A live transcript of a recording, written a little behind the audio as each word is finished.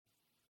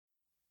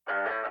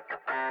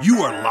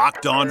You are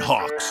Locked On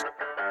Hawks,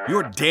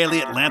 your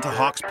daily Atlanta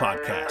Hawks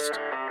podcast.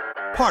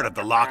 Part of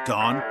the Locked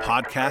On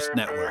Podcast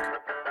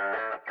Network.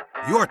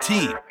 Your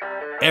team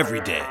every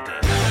day.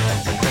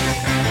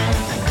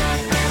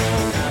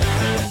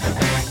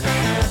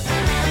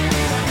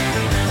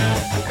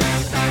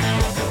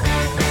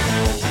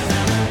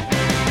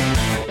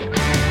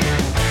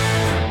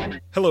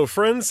 Hello,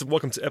 friends, and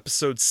welcome to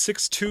episode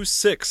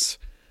 626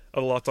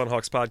 of the Locked On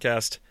Hawks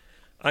podcast.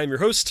 I am your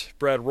host,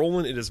 Brad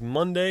Rowland. It is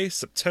Monday,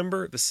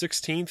 September the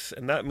 16th,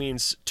 and that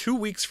means 2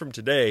 weeks from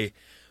today,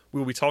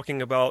 we will be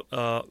talking about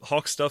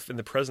Hawks stuff in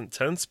the present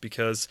tense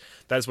because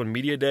that is when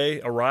Media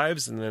Day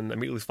arrives, and then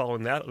immediately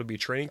following that, it'll be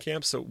training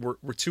camp. So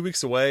we're 2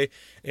 weeks away,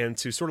 and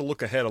to sort of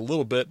look ahead a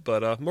little bit,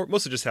 but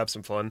mostly just have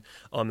some fun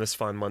on this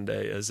fine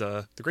Monday as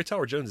the great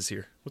Tyler Jones is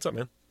here. What's up,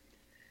 man?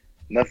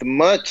 Nothing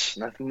much.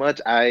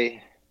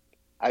 I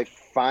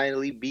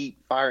finally beat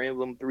Fire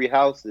Emblem Three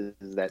Houses.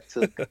 That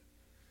took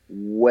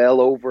well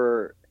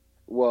over.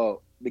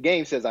 Well, the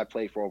game says I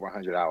played for over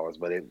 100 hours,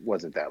 but it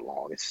wasn't that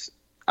long.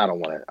 I don't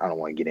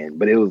want to get in,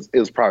 but it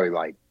was probably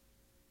like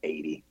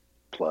 80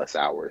 plus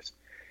hours.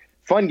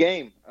 Fun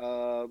game.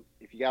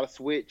 If you got a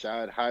Switch,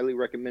 I'd highly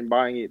recommend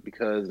buying it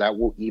because that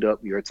will eat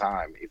up your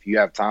time. If you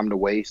have time to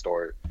waste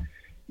or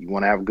you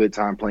want to have a good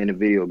time playing a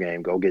video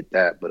game, go get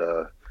that.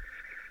 But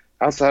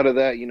outside of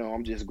that,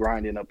 I'm just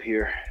grinding up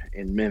here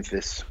in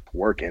Memphis,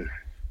 working,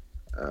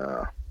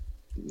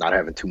 not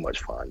having too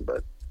much fun,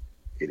 but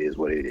it is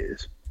what it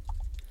is.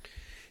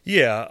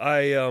 Yeah,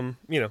 I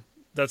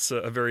that's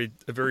a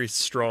very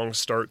strong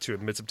start to a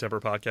mid-September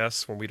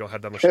podcast when we don't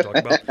have that much to talk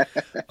about.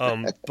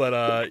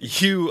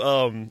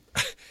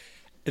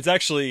 It's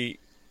actually,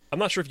 I'm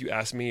not sure if you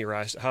asked me or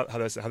asked how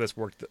this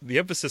worked. The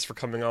emphasis for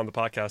coming on the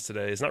podcast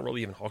today is not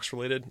really even Hawks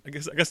related. I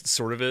guess it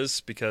sort of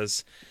is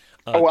because.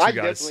 I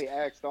definitely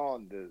asked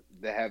on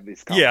to have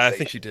this conversation. Yeah, I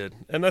think you did,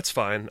 and that's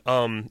fine.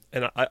 And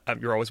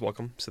you're always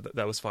welcome, so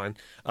that was fine.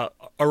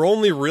 Our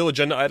only real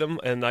agenda item,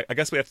 and I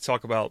guess we have to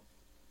talk about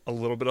a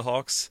little bit of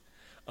Hawks.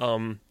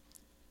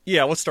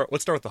 Yeah, let's start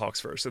with the Hawks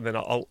first, and then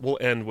we'll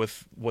end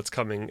with what's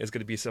coming is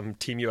going to be some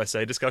Team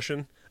USA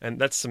discussion, and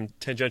that's some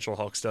tangential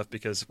Hawks stuff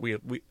because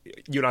you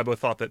and I both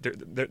thought that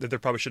there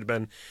probably should have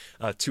been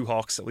two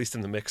Hawks at least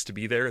in the mix to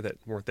be there that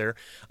weren't there.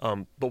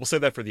 But we'll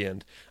save that for the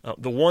end.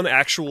 The one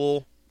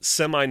actual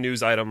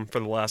semi-news item for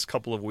the last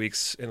couple of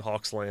weeks in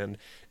Hawks land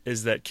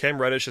is that Cam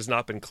Reddish has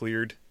not been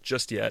cleared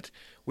just yet.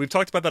 We've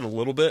talked about that a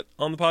little bit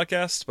on the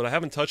podcast, but I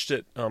haven't touched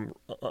it,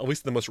 at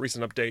least the most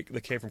recent update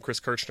that came from Chris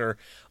Kirchner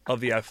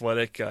of The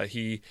Athletic.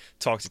 He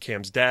talked to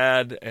Cam's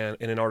dad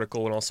in an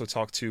article and also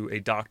talked to a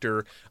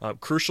doctor.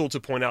 Crucial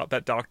to point out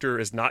that doctor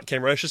is not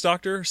Cam Reddish's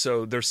doctor,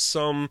 so there's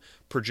some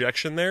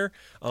projection there.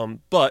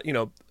 But,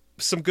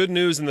 some good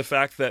news in the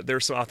fact that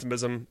there's some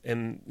optimism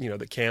in,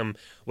 that Cam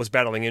was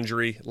battling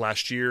injury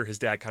last year. His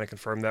dad kind of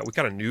confirmed that. We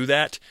kind of knew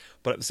that,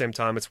 but at the same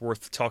time, it's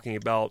worth talking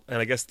about. And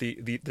I guess the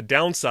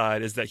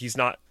downside is that he's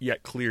not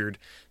yet cleared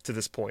to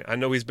this point. I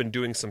know he's been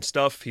doing some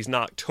stuff. He's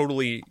not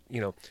totally,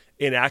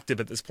 inactive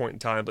at this point in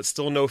time, but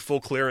still no full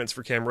clearance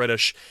for Cam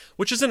Reddish,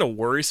 which isn't a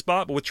worry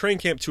spot. But with training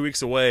camp 2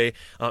 weeks away,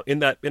 in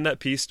that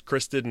piece,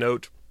 Chris did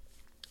note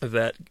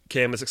that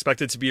Cam is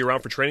expected to be around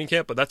for training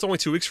camp, but that's only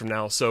 2 weeks from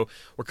now, so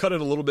we're cutting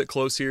it a little bit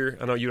close here.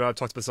 I know you and I have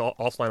talked about this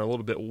offline a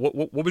little bit.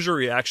 What was your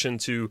reaction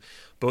to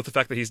both the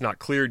fact that he's not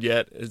cleared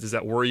yet? Does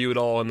that worry you at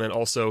all? And then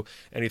also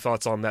any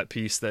thoughts on that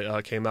piece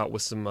that came out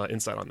with some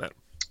insight on that?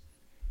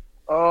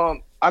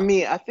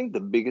 I think the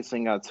biggest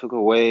thing I took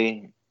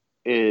away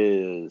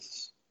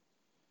is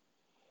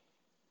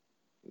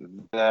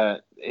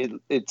that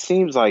it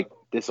seems like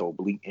this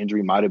oblique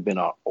injury might have been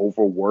an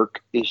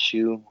overwork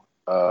issue.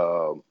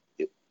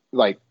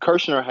 Like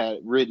Kirshner had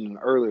written an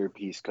earlier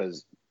piece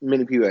because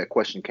many people had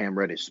questioned Cam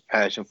Reddish's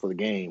passion for the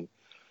game.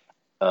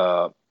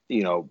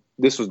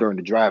 This was during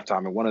the draft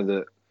time, and one of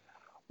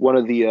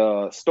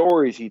the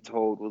stories he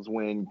told was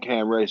when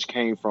Cam Reddish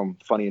came from,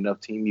 funny enough,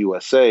 Team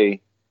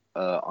USA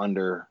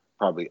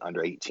probably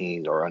under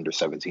 18 or under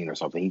 17 or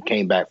something. He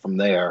came back from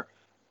there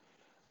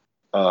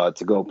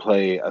to go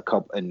play a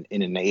couple in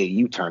an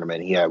AAU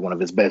tournament. He had one of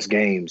his best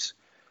games,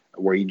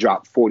 where he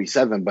dropped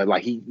 47, but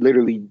he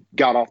literally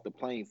got off the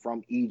plane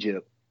from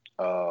Egypt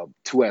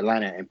to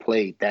Atlanta and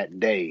played that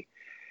day.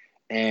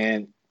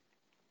 And,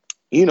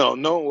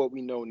 knowing what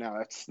we know now,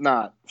 that's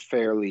not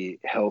fairly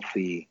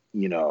healthy.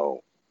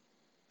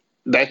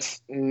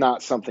 That's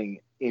not something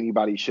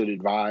anybody should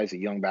advise a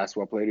young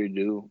basketball player to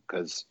do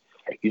because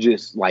you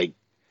just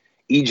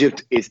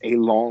Egypt is a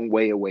long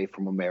way away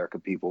from America,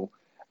 people.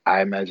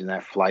 I imagine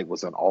that flight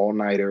was an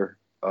all-nighter.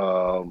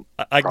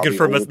 I can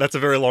confirm that's a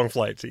very long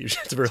flight to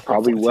Egypt. It's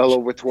probably well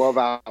over 12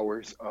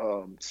 hours.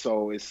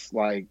 So it's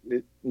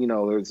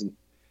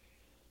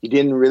he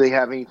didn't really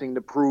have anything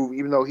to prove,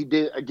 even though he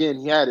did. Again,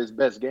 he had his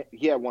best game.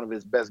 He had one of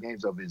his best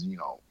games of his,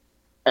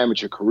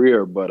 amateur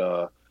career.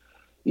 But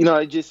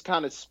it just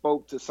kind of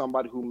spoke to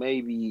somebody who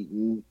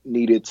maybe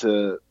needed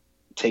to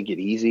take it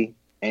easy,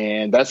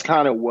 and that's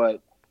kind of what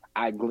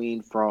I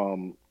gleaned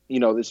from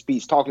this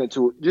piece. Talking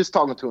to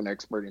an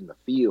expert in the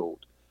field.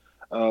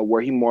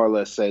 where he more or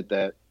less said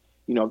that,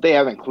 if they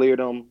haven't cleared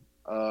him,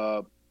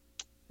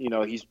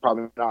 he's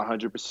probably not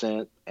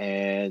 100%,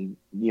 and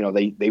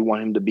they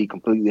want him to be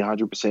completely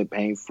 100%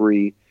 pain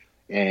free,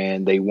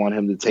 and they want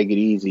him to take it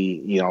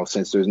easy.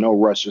 Since there's no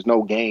rush, there's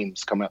no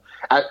games coming up.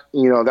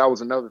 That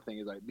was another thing,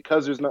 is like,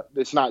 because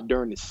it's not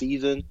during the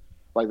season.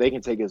 Like, they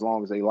can take as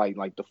long as they like.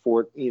 Like the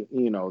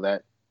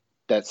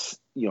that's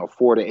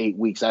 4 to 8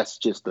 weeks. That's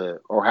just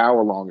or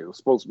however long it was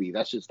supposed to be.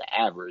 That's just the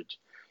average.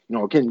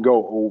 It can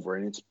go over,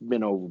 and it's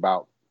been over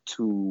about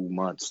 2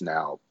 months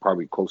now,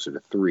 probably closer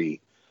to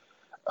 3.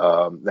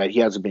 That he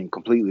hasn't been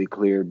completely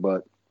cleared,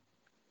 but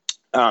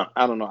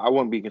I don't know. I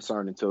wouldn't be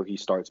concerned until he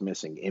starts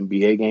missing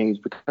NBA games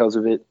because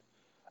of it.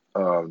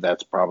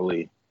 That's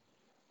probably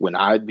when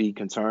I'd be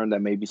concerned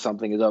that maybe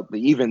something is up. But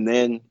even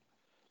then,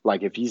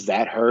 like, if he's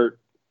that hurt,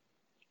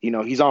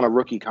 he's on a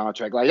rookie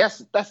contract. Like,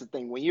 that's the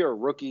thing. When you're a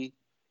rookie,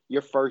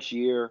 your first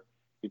year,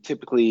 you're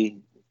typically,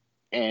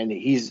 and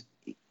he's,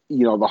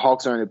 the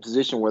Hawks are in a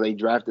position where they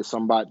drafted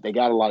somebody. They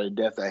got a lot of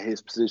depth at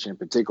his position in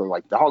particular.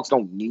 Like, the Hawks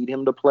don't need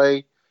him to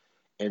play.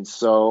 And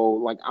so,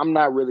 like, I'm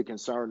not really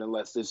concerned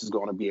unless this is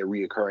going to be a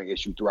reoccurring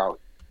issue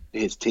throughout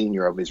his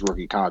tenure of his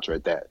rookie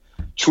contract that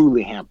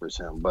truly hampers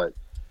him. But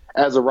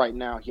as of right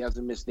now, he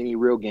hasn't missed any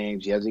real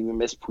games. He hasn't even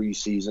missed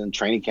preseason.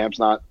 Training camp's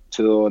not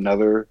till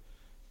another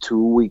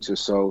 2 weeks or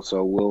so.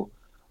 So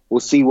we'll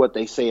see what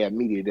they say at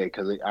media day,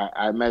 because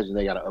I imagine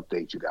they got to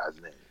update you guys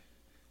then.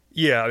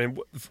 Yeah, I mean,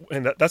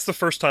 and that's the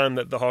first time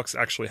that the Hawks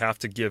actually have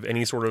to give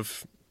any sort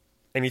of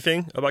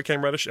anything about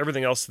Cam Reddish.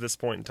 Everything else to this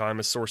point in time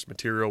is sourced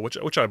material,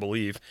 which I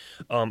believe,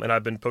 and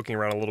I've been poking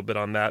around a little bit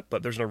on that,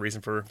 but there's no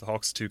reason for the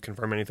Hawks to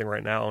confirm anything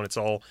right now, and it's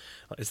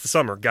the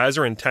summer. Guys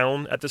are in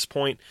town at this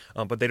point,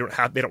 but they don't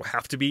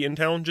have to be in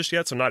town just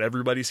yet, so not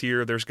everybody's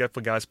here. There's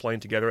definitely guys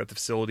playing together at the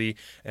facility,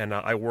 and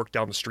I work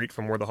down the street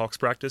from where the Hawks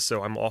practice,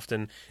 so I'm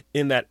often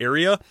in that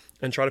area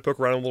and try to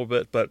poke around a little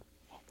bit, but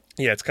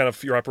yeah, it's kind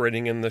of, you're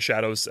operating in the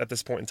shadows at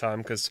this point in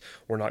time because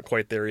we're not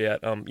quite there yet.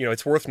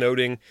 It's worth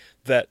noting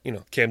that,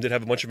 Cam did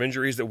have a bunch of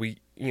injuries that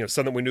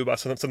some that we knew about,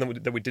 some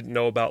that we didn't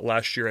know about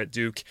last year at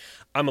Duke.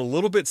 I'm a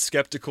little bit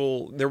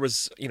skeptical. There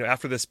was,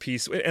 after this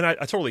piece, and I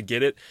totally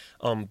get it,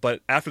 but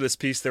after this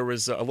piece, there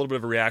was a little bit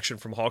of a reaction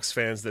from Hawks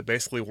fans that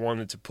basically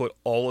wanted to put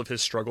all of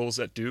his struggles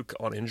at Duke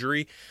on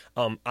injury.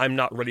 I'm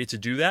not ready to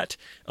do that.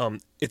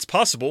 It's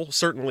possible,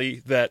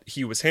 certainly, that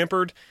he was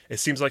hampered. It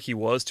seems like he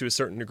was to a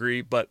certain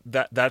degree, but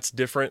that's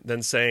different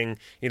than saying,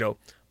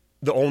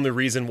 the only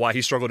reason why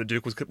he struggled at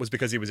Duke was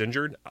because he was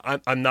injured.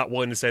 I'm not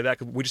willing to say that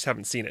because we just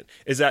haven't seen it.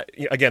 Is that,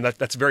 again,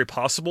 that's very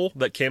possible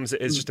that Cam is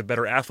just a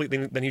better athlete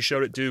than he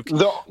showed at Duke?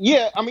 The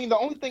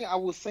only thing I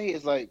will say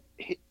is, like,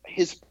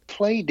 his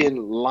play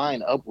didn't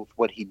line up with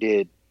what he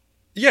did.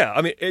 Yeah,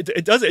 I mean,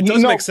 it does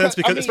make sense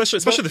because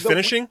especially the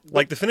finishing,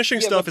 like the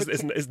finishing stuff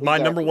is my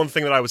number one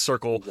thing that I would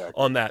circle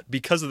on that,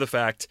 because of the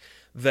fact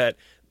that,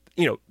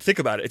 think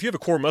about it. If you have a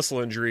core muscle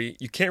injury,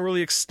 you can't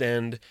really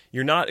extend.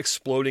 You're not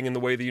exploding in the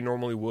way that you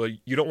normally would.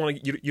 You don't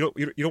want to. You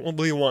don't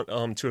really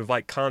want to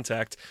invite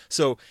contact.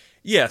 So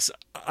yes,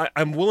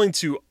 I'm willing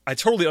to. I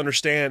totally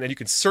understand, and you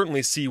can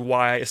certainly see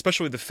why,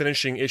 especially the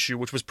finishing issue,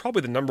 which was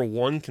probably the number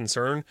one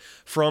concern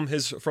from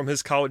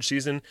his college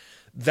season.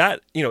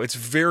 That it's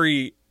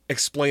very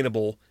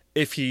explainable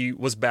if he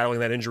was battling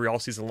that injury all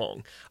season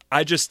long.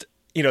 I just,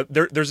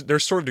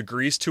 there's sort of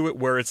degrees to it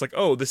where it's like,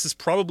 oh, this is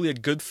probably a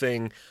good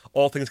thing,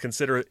 all things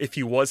considered, if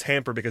he was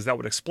hampered, because that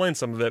would explain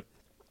some of it,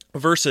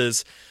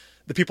 versus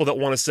the people that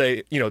want to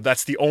say,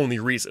 that's the only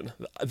reason.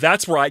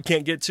 That's where I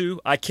can't get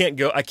to. I can't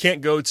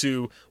go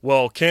to,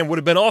 well, Cam would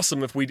have been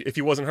awesome if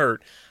he wasn't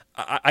hurt.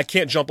 I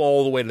can't jump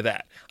all the way to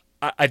that.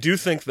 I do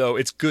think, though,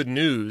 it's good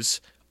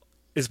news,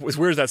 as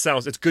weird as that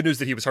sounds, it's good news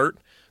that he was hurt,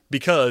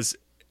 because,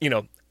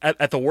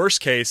 at the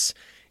worst case,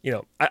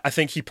 I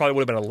think he probably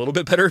would have been a little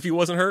bit better if he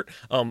wasn't hurt.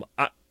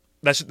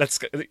 That's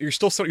you're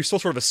still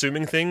sort of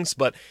assuming things,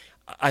 but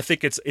I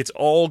think it's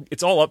all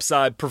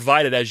upside,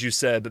 provided, as you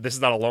said, that this is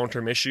not a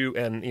long-term issue.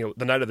 And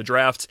the night of the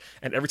draft,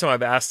 and every time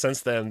I've asked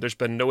since then, there's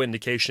been no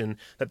indication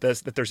that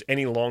there's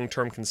any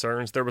long-term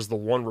concerns. There was the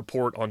one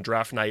report on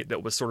draft night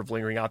that was sort of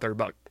lingering out there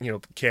about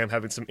Cam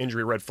having some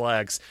injury red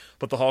flags,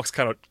 but the Hawks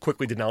kind of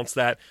quickly denounced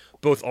that,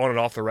 both on and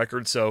off the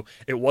record. So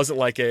it wasn't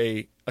like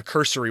a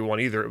cursory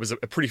one either. It was a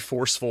pretty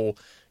forceful.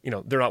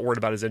 They're not worried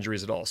about his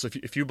injuries at all. So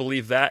if you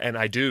believe that, and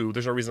I do,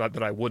 there's no reason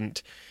that I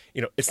wouldn't.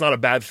 It's not a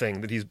bad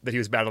thing that he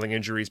was battling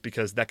injuries,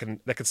 because that can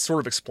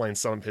sort of explain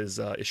some of his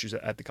issues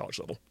at the college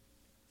level.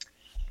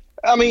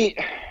 I mean,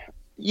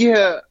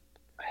 yeah,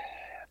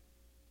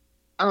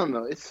 I don't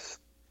know. It's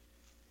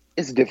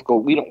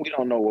difficult. We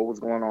don't know what was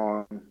going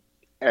on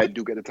at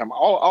Duke at the time.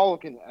 All I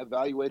can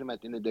evaluate him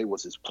at the end of the day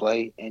was his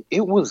play, and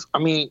it was. I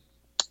mean,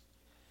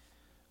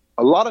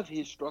 a lot of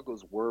his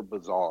struggles were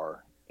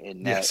bizarre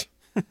in that. Yes.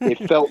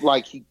 It felt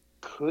like he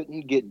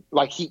couldn't get,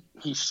 like he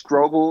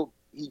struggled.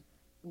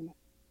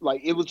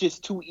 Like, it was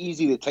just too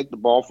easy to take the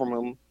ball from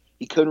him.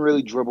 He couldn't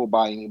really dribble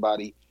by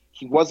anybody.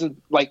 He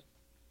wasn't, like,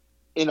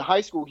 in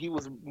high school, he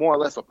was more or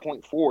less a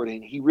point forward,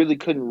 and he really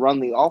couldn't run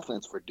the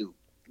offense for Duke.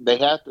 They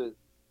had to,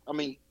 I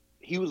mean,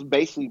 he was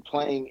basically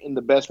playing in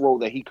the best role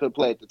that he could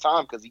play at the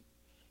time because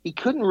he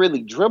couldn't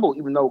really dribble,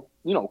 even though,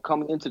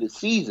 coming into the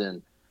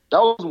season, that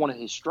was one of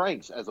his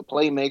strengths as a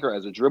playmaker,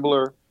 as a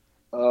dribbler.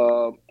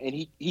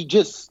 And he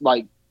just,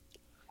 like,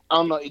 I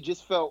don't know, it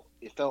felt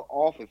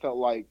off. It felt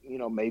like,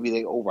 maybe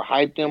they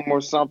overhyped him or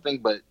something.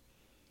 But,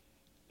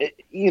 it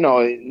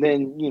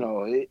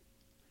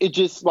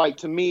just, like,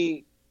 to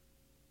me,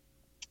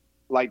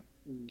 like,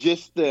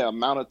 just the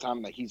amount of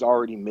time that he's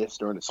already missed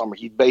during the summer,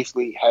 he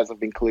basically hasn't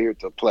been cleared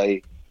to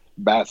play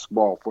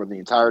basketball for the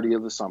entirety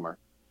of the summer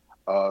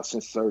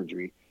since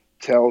surgery,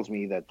 tells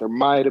me that there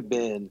might have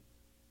been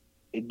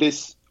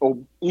this,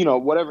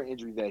 whatever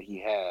injury that he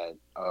had,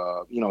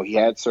 he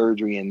had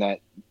surgery, and that,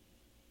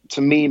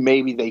 to me,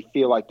 maybe they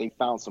feel like they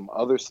found some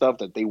other stuff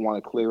that they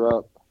want to clear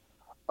up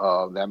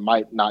that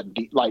might not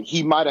be, like,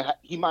 he might have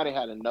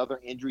had another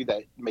injury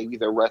that maybe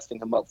they're resting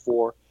him up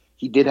for.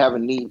 He did have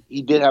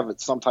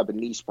some type of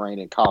knee sprain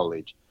in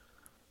college.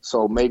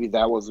 So maybe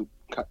that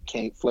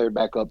flared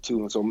back up too.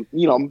 And so,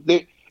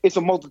 it's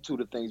a multitude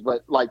of things.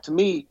 But, like, to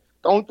me,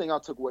 the only thing I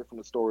took away from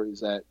the story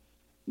is that,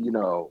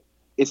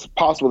 it's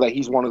possible that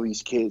he's one of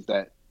these kids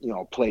that,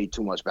 played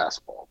too much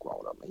basketball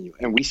growing up.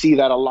 And we see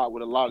that a lot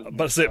with a lot of...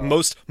 But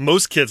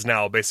most kids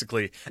now,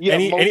 basically. Yeah,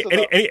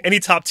 any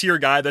top-tier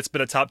guy that's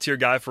been a top-tier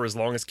guy for as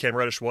long as Cam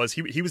Reddish was,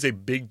 he was a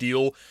big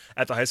deal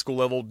at the high school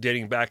level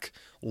dating back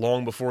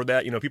long before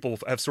that. People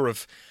have sort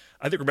of...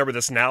 I think remember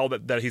this now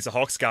that he's a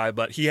Hawks guy,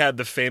 but he had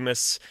the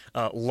famous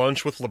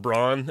lunch with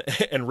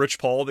LeBron and Rich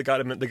Paul that got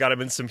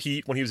him in some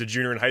heat when he was a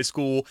junior in high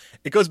school.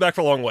 It goes back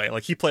for a long way.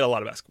 Like, he played a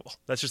lot of basketball.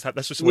 That's just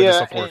the way this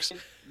stuff works.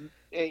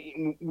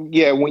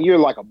 When you're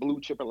like a blue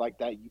chipper like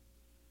that,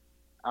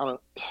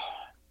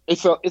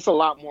 it's a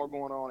lot more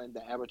going on in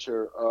the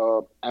amateur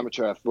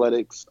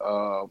athletics.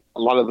 A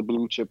lot of the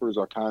blue chippers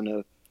are kind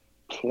of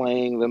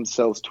playing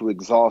themselves to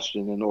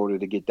exhaustion in order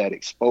to get that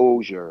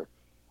exposure.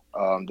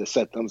 To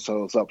set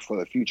themselves up for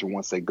the future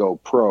once they go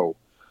pro.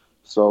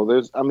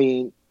 So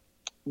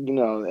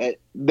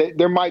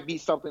there might be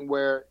something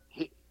where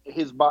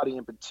his body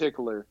in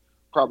particular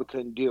probably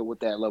couldn't deal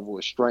with that level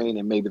of strain,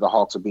 and maybe the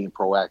Hawks are being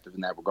proactive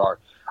in that regard.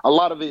 A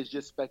lot of it is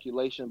just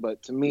speculation,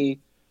 but to me,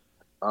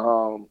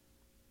 the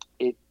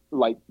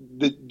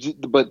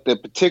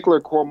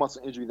particular core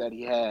muscle injury that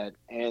he had,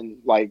 and,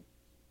 like,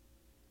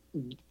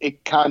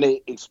 it kind of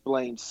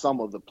explains some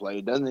of the play.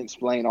 It doesn't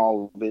explain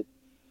all of it.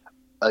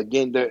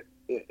 Again, it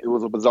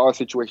was a bizarre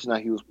situation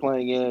that he was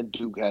playing in.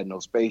 Duke had no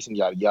spacing,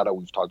 yada yada.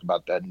 We've talked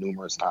about that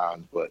numerous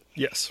times, but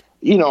yes,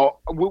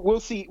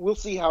 we'll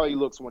see how he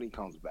looks when he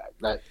comes back.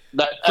 That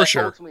for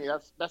sure. Ultimately,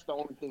 that's the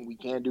only thing we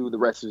can do. The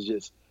rest is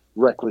just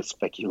reckless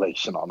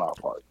speculation on our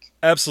part.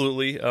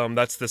 Absolutely.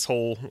 That's this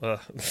whole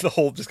the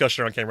whole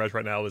discussion around Cam Reddish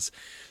right now is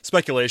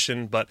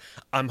speculation, but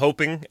I'm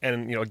hoping,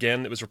 and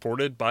again, it was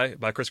reported by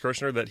Chris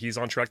Kirschner that he's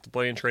on track to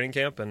play in training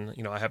camp, and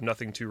I have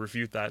nothing to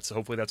refute that, so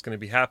hopefully that's going to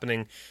be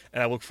happening,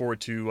 and I look forward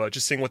to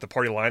just seeing what the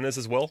party line is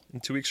as well in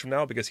 2 weeks from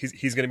now, because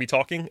he's going to be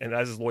talking, and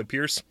as is Lloyd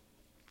Pierce.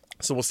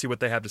 So we'll see what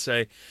they have to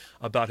say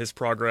about his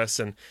progress.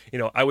 And,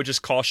 I would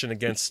just caution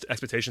against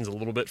expectations a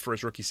little bit for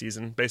his rookie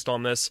season based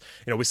on this.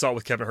 We saw it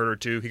with Kevin Huerter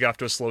too. He got off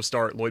to a slow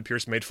start. Lloyd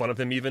Pierce made fun of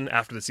him even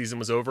after the season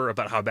was over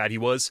about how bad he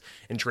was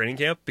in training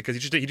camp because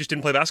he just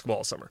didn't play basketball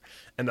all summer.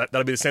 And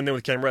that'll be the same thing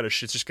with Cam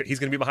Reddish. It's just, he's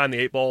going to be behind the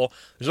 8 ball.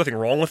 There's nothing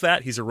wrong with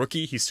that. He's a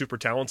rookie. He's super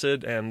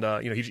talented. And,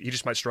 he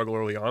just might struggle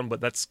early on, but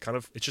that's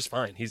it's just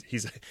fine.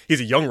 He's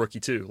a young rookie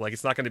too. Like,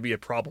 it's not going to be a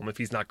problem if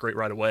he's not great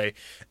right away.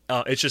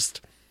 It's just...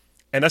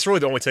 And that's really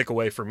the only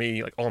takeaway for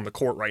me, like, on the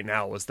court right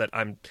now, is that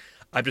I'm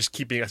just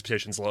keeping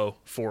expectations low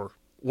for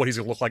what he's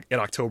going to look like in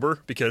October,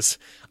 because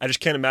I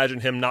just can't imagine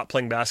him not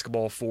playing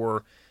basketball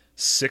for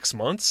 6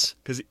 months.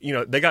 Because,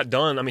 they got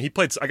done. I mean,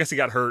 I guess he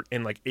got hurt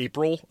in, like,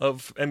 April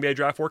of NBA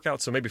draft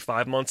workouts, so maybe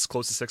 5 months,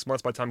 close to 6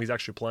 months by the time he's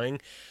actually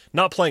playing.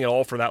 Not playing at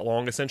all for that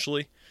long,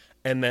 essentially.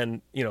 And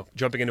then,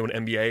 jumping into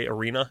an NBA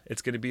arena,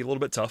 it's going to be a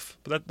little bit tough,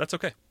 but that's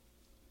okay.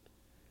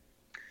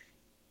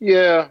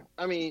 Yeah,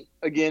 I mean,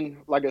 again,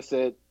 like I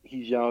said,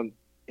 he's young.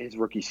 His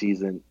rookie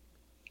season,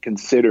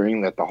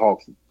 considering that the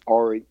Hawks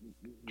already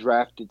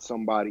drafted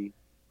somebody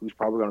who's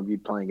probably going to be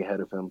playing ahead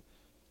of him,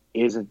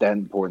 isn't that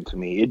important to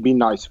me. It'd be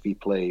nice if he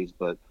plays,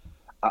 but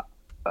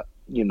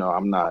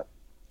I'm not.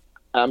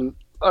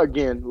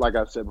 Again, like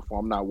I've said before,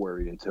 I'm not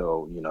worried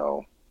until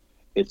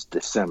it's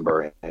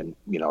December and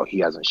he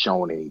hasn't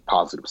shown any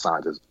positive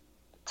signs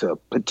to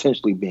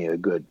potentially being a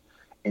good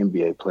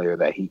NBA player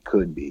that he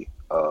could be.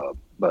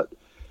 But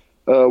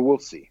we'll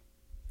see.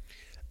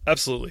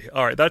 Absolutely.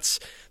 All right, that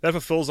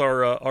fulfills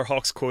our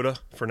Hawks quota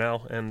for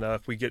now, and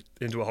if we get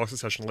into a Hawks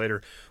discussion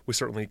later, we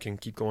certainly can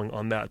keep going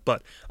on that.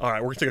 But all right,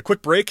 we're going to take a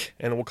quick break,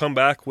 and we'll come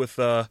back with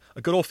a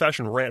good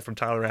old-fashioned rant from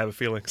Tyler, I have a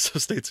feeling, so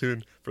stay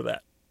tuned for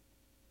that.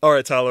 All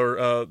right,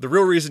 Tyler, the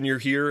real reason you're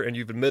here, and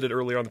you've admitted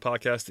earlier on the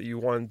podcast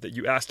that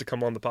you asked to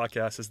come on the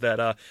podcast, is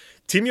that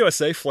Team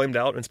USA flamed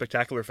out in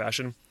spectacular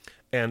fashion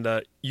And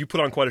you put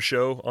on quite a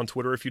show on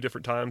Twitter a few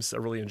different times. I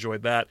really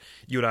enjoyed that.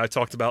 You and I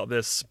talked about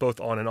this both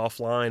on and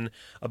offline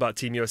about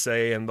Team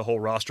USA and the whole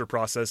roster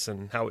process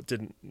and how it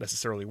didn't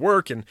necessarily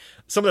work. And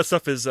some of that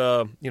stuff is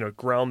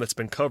ground that's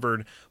been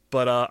covered.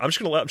 But I'm just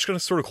gonna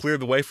sort of clear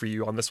the way for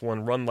you on this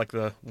one. Run like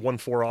the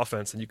 1-4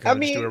 offense, and you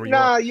can just do whatever you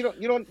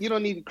want. You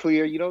don't need to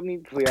clear. You don't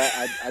need to clear.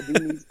 I do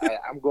need.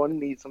 I'm going to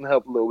need some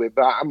help a little bit.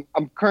 But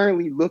I'm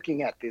currently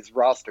looking at this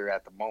roster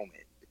at the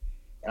moment,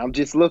 and I'm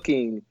just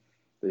looking.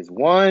 There's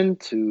 1,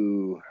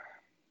 2,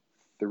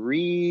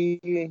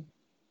 3,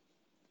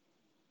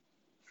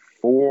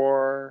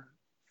 4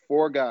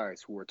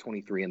 guys who are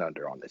 23 and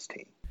under on this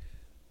team.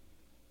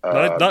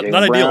 Not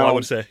ideal, Brown, I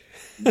would say.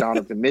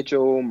 Donovan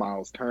Mitchell,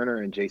 Miles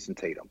Turner, and Jason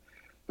Tatum.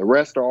 The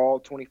rest are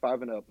all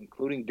 25 and up,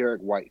 including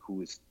Derek White,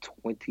 who is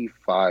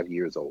 25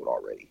 years old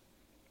already.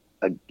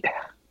 Man,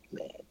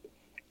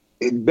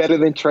 it's better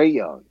than Trae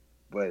Young,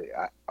 but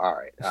all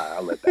right,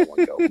 I'll let that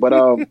one go.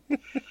 But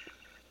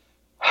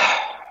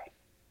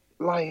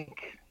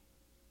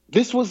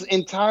this was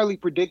entirely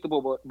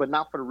predictable, but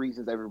not for the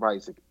reasons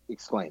everybody's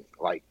explaining.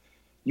 Like,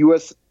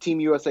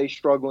 Team USA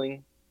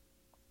struggling.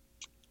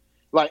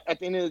 Like, at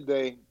the end of the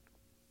day,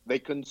 they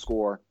couldn't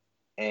score,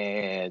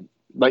 and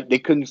they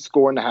couldn't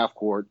score in the half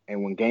court.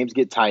 And when games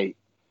get tight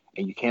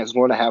and you can't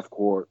score in the half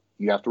court,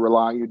 you have to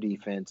rely on your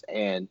defense.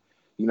 And,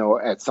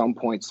 at some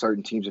point,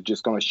 certain teams are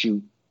just going to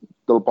shoot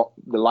the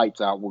lights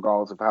out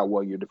regardless of how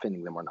well you're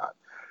defending them or not.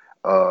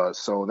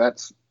 So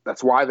that's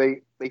why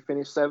they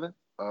finished 7th.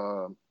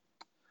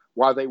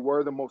 While they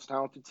were the most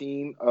talented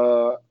team,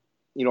 at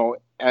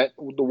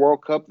the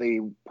World Cup, they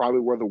probably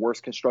were the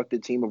worst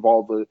constructed team of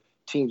all the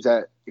teams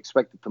that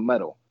expected to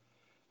medal.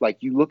 Like,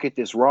 you look at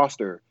this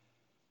roster,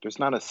 there's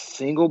not a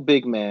single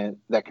big man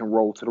that can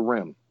roll to the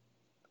rim.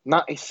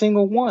 Not a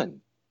single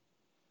one.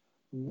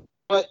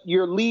 But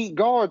your lead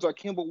guards are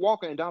Kemba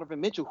Walker and Donovan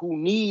Mitchell, who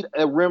need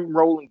a rim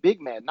rolling big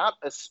man, not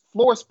a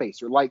floor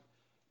spacer. Like,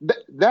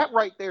 that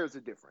right there is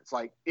the difference.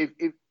 Like, if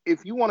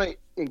you want to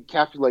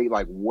encapsulate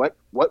like what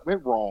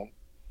went wrong,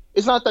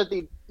 it's not that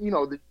they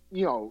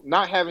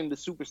not having the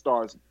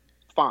superstars.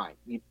 Fine,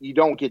 you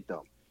don't get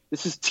them.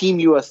 This is Team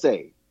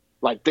USA.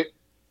 Like,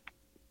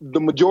 the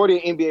majority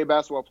of NBA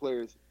basketball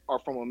players are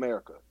from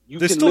America.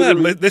 They still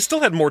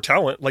had more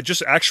talent, like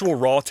just actual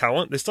raw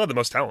talent. They still had the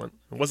most talent.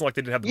 It wasn't like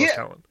they didn't have the most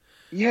talent.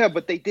 Yeah,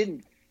 but they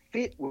didn't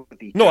fit with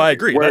each other. No, I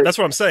agree. That's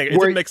what I'm saying. It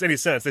didn't make any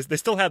sense. They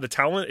still had the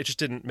talent. It just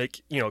didn't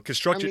make,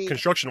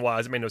 construction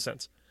wise, it made no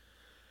sense.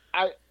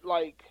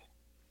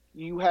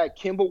 You had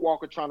Kemba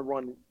Walker trying to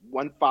run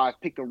 1-5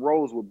 pick and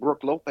rolls with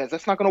Brook Lopez.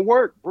 That's not going to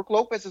work. Brook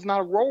Lopez is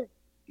not a roll.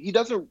 He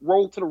doesn't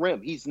roll to the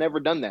rim. He's never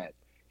done that.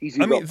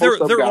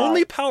 Their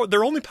only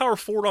power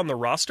forward on the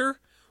roster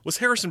was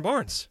Harrison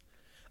Barnes.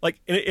 Like,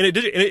 in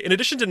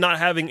addition to not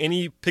having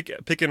any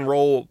pick and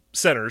roll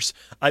centers,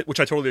 which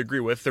I totally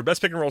agree with, their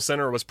best pick and roll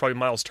center was probably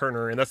Miles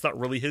Turner, and that's not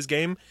really his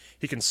game.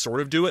 He can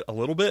sort of do it a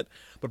little bit,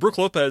 but Brook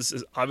Lopez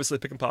is obviously a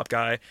pick and pop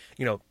guy.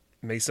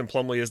 Mason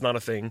Plumlee is not a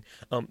thing.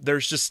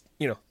 There's just,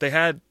 they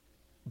had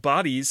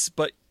bodies,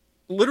 but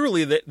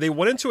literally they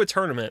went into a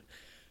tournament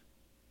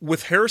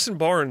with Harrison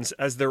Barnes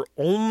as their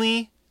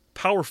only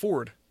power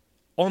forward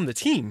on the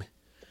team.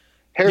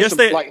 They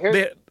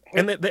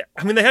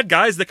had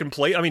guys that can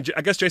play. I mean,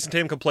 I guess Jason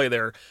Tatum could play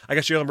there. I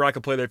guess Jaylen Brown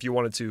could play there if you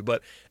wanted to.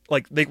 But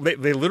like they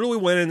literally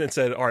went in and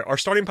said, all right, our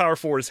starting power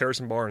forward is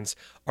Harrison Barnes.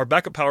 Our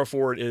backup power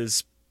forward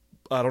is,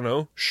 I don't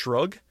know,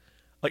 Shrug.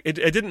 Like it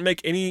didn't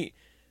make any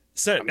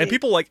sense. And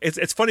people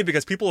it's funny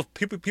because people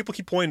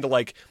keep pointing to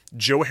like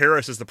Joe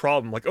Harris is the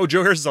problem. Like, oh,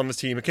 Joe Harris is on this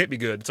team. It can't be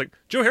good. It's like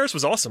Joe Harris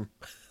was awesome.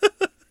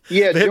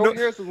 Yeah, Joe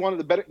Harris was one of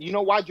the better. You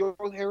know why Joe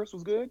Harris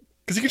was good?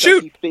 Because he can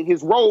shoot. He fit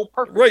his role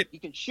perfectly. Right. He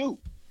can shoot.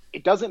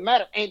 It doesn't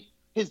matter. And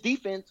his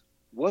defense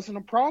wasn't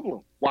a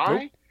problem. Why?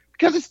 Nope.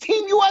 Because it's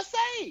Team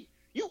USA.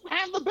 You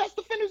have the best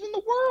defenders in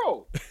the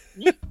world.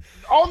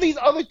 All these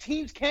other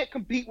teams can't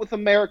compete with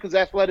America's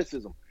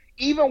athleticism.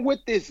 Even with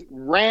this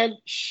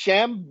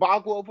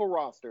shamboggle of a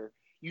roster,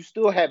 you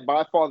still had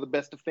by far the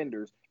best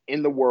defenders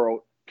in the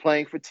world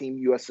playing for Team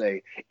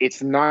USA.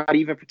 It's not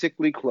even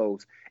particularly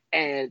close.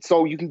 And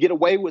so you can get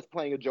away with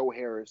playing a Joe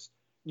Harris,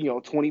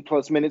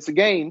 20-plus minutes a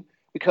game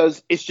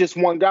because it's just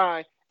one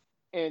guy.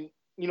 And,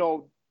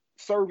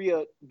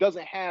 Serbia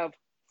doesn't have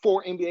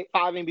 5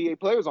 NBA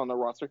players on their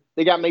roster.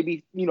 They got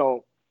maybe,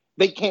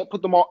 they can't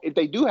put them all. If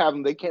they do have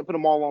them, they can't put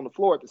them all on the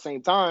floor at the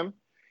same time.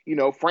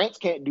 France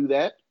can't do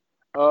that.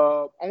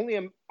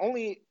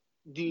 Only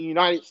the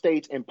United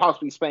States and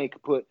possibly Spain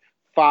could put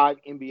 5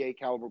 NBA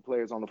caliber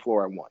players on the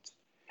floor at once.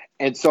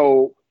 And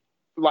so,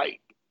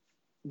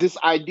 this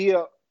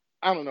idea,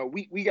 I don't know.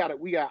 We got. I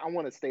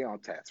want to stay on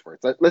task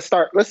first. Let's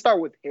start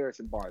with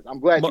Harrison Barnes. I'm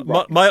glad you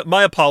brought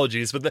my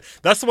apologies, but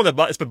that's the one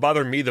that's been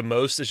bothering me the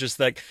most. It's just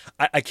like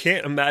I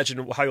can't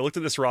imagine how you looked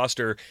at this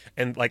roster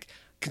and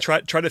try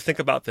to think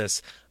about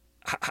this.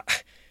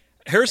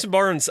 Harrison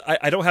Barnes,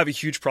 I don't have a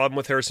huge problem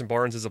with Harrison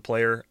Barnes as a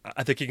player.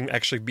 I think he can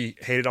actually be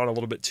hated on a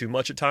little bit too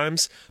much at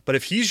times. But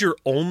if he's your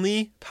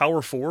only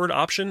power forward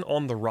option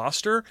on the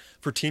roster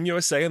for Team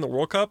USA in the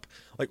World Cup,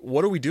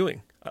 what are we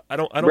doing? I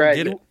don't Brad,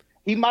 get it.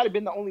 He might have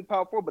been the only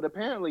power forward, but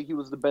apparently he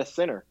was the best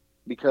center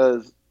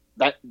because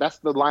that's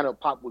the lineup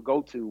Pop would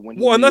go to when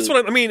he Well, and that's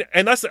needed. what I mean,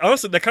 and that's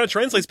honestly that kind of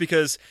translates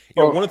because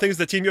one of the things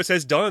that Team USA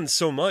has done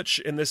so much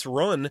in this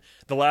run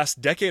the last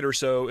decade or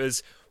so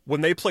is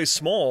when they play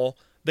small,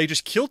 they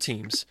just kill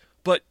teams.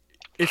 But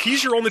if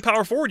he's your only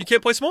power forward, you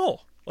can't play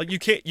small. Like you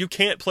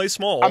can't play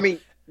small. I mean,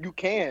 you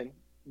can,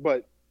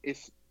 but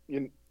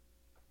you're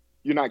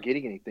not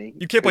getting anything.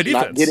 You can't play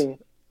defense.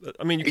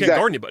 I mean, you can't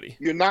guard anybody.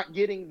 You're not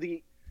getting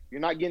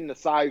the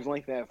size,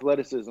 length, and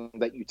athleticism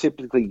that you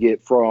typically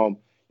get from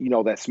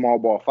that small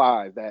ball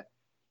five that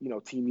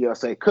Team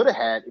USA could have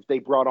had if they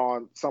brought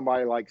on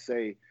somebody like,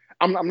 say,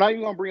 I'm not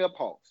even gonna bring up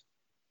Hawks.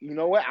 You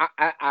know what?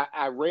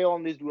 I rail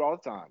on this dude all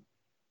the time.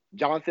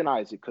 Jonathan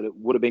Isaac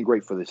would have been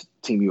great for this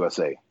Team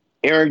USA.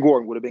 Aaron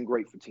Gordon would have been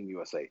great for Team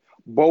USA.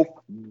 Both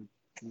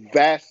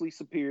vastly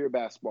superior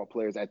basketball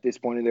players at this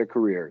point in their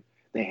career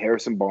than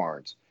Harrison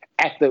Barnes,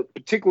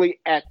 particularly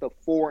at the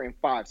 4 and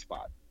 5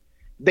 spot.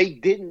 They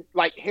didn't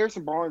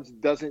Harrison Barnes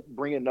doesn't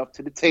bring enough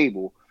to the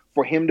table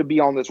for him to be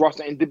on this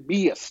roster and to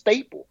be a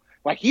staple.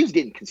 Like, he was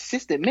getting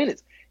consistent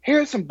minutes.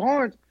 Harrison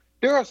Barnes,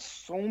 there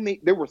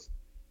was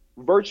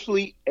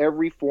virtually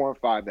every 4 and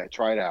 5 that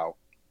tried out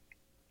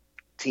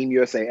Team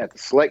USA at the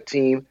select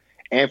team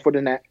and for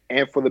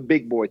the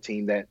big boy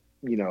team that,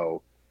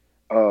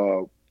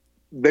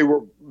 they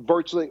were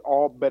virtually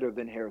all better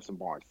than Harrison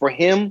Barnes. For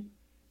him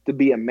to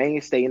be a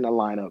mainstay in the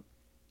lineup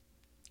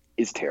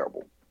is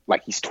terrible.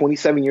 Like, he's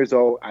 27 years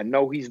old. I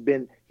know he's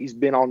been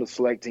on the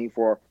select team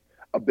for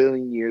a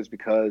billion years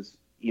because,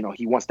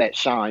 he wants that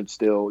shine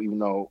still, even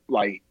though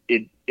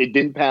it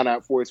didn't pan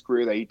out for his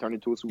career that he turned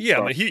into a superstar. Yeah,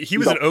 man, he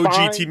was an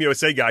OG Team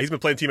USA guy. He's been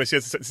playing Team USA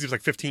since he was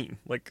like 15.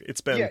 Like,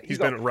 he's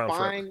been around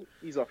forever.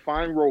 He's a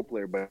fine role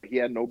player, but he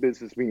had no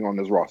business being on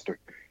this roster.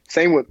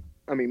 Same with,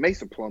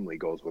 Mason Plumlee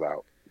goes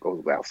without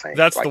saying.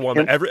 That's the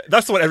one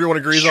that's the one everyone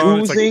agrees on.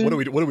 It's like, what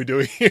are we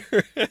doing here?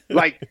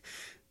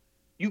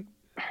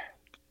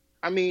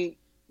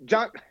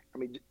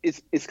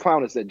 It's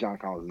clownish that John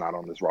Collins is not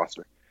on this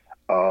roster.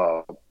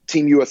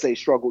 Team USA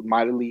struggled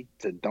mightily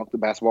to dunk the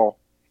basketball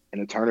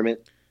in a tournament.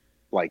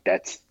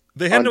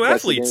 They had no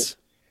athletes.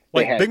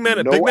 Big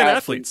man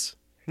athletes.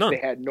 None. They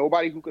had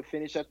nobody who could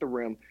finish at the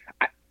rim.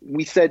 I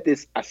said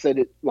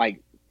it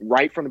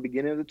right from the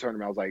beginning of the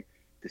tournament. I was like,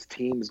 this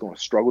team is going to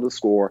struggle to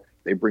score.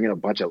 They bring in a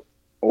bunch of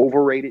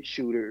overrated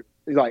shooters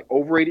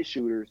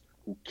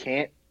who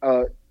can't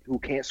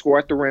score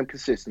at the rim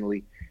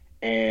consistently,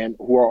 and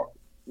who are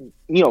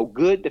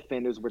good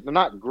defenders, but they're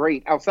not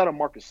great outside of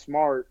Marcus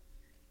Smart,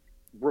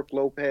 Brook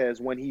Lopez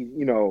when he's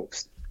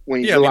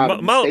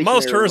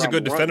Miles Turner's a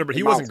good defender, but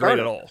he wasn't great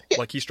at all.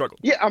 Yeah. He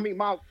struggled. Yeah,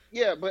 Miles.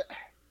 Yeah, but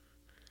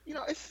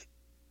it's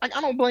I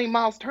don't blame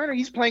Miles Turner.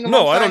 He's playing I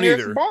don't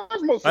Harrison either.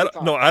 Barnes most of the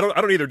time. No, I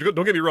don't either.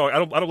 Don't get me wrong. I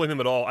don't blame him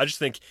at all. I just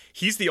think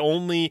he's the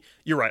only.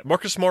 You're right,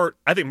 Marcus Smart.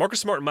 I think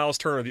Marcus Smart and Miles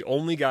Turner are the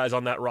only guys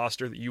on that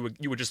roster that you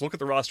would just look at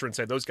the roster and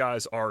say those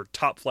guys are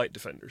top flight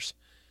defenders.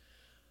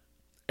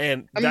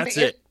 And that's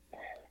it.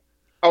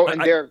 Oh,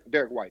 and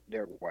Derek White.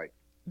 Derek White.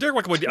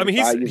 I mean,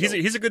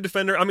 he's a good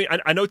defender. I mean,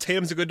 I know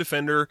Tatum's a good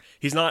defender.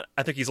 He's not.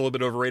 I think he's a little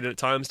bit overrated at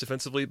times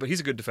defensively, but he's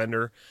a good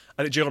defender.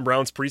 I think Jaylen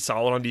Brown's pretty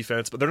solid on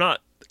defense, but they're not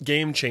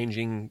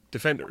game-changing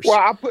defenders.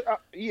 Well,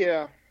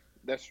 yeah,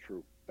 that's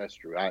true.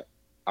 I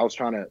was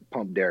trying to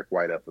pump Derek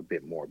White up a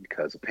bit more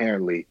because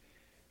apparently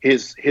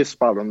his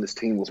spot on this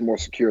team was more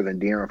secure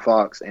than De'Aaron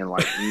Fox, and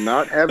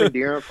not having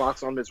De'Aaron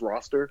Fox on this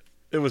roster,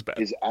 it was bad.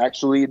 Is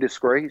actually a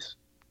disgrace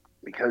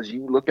because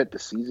you look at the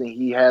season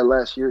he had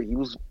last year, he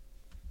was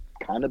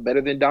kind of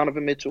better than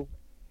Donovan Mitchell.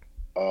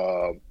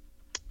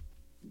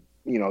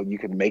 You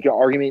can make an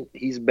argument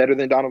he's better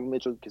than Donovan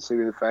Mitchell,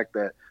 considering the fact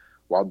that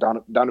while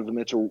Donovan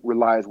Mitchell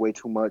relies way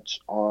too much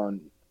on,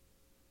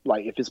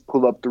 if his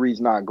pull-up three's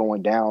not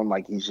going down,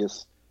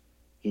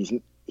 he's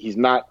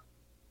not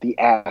the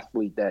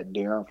athlete that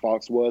De'Aaron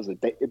Fox was.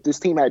 If this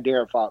team had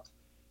De'Aaron Fox,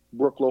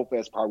 Brook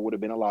Lopez probably would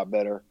have been a lot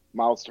better.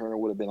 Miles Turner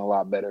would have been a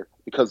lot better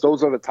because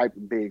those are the type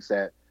of bigs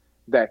that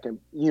can,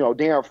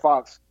 De'Aaron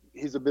Fox,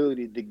 his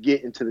ability to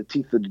get into the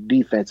teeth of the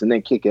defense and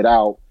then kick it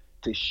out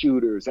to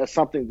shooters. That's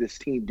something this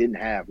team didn't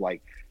have.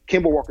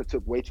 Kemba Walker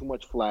took way too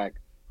much flack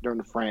during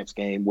the France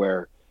game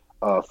where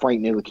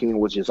Frank Ntilikina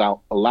was just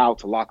allowed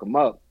to lock him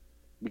up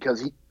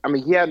because he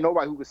had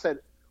nobody who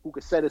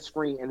could set a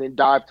screen and then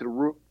dive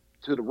to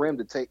the rim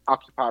to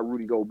occupy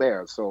Rudy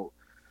Gobert. So,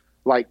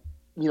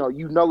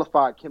 you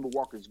nullified Kemba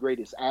Walker's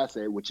greatest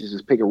asset, which is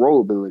his pick and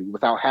roll ability,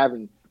 without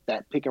having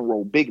that pick and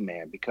roll big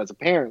man, because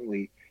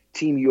apparently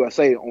Team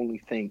USA only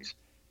thinks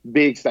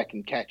bigs that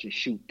can catch and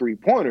shoot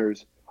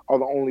 3-pointers are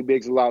the only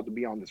bigs allowed to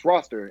be on this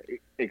roster,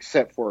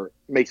 except for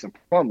Mason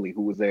Plumlee,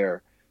 who was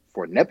there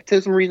for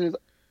nepotism reasons.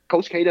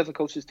 Coach K doesn't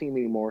coach his team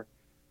anymore.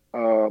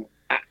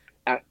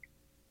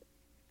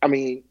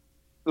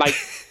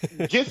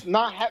 Just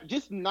not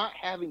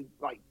having.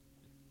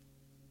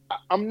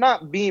 I'm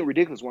not being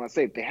ridiculous when I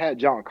say if they had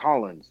John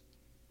Collins,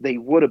 they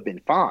would have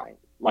been fine.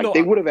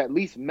 They would have at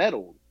least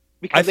medaled.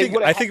 because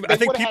I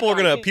think people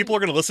are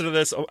gonna listen to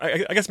this.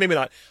 I guess maybe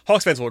not.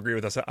 Hawks fans will agree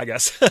with us, I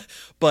guess.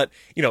 But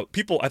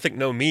people I think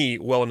know me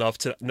well enough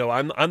to know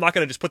I'm not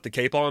gonna just put the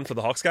cape on for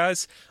the Hawks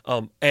guys.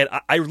 And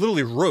I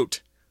literally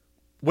wrote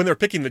when they're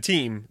picking the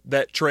team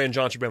that Trae and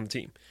John should be on the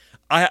team.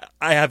 I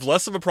have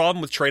less of a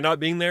problem with Trae not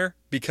being there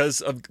because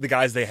of the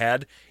guys they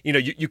had.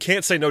 You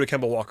can't say no to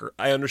Kemba Walker.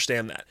 I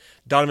understand that.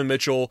 Donovan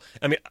Mitchell.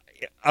 I mean,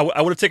 I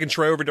would have taken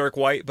Trae over Derek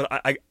White, but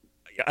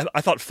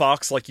I thought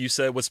Fox, like you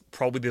said, was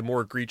probably the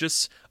more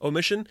egregious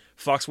omission.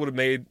 Fox would have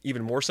made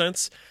even more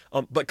sense.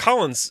 But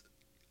Collins,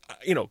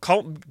 given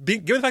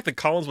the fact that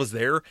Collins was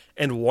there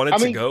and wanted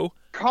to go,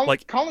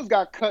 Collins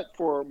got cut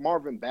for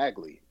Marvin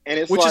Bagley, and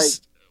it's whatever.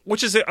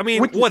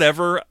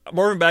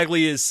 Marvin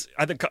Bagley is.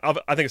 I think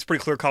it's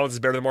pretty clear Collins is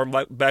better than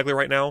Marvin Bagley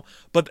right now.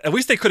 But at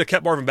least they could have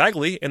kept Marvin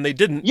Bagley, and they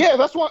didn't. Yeah,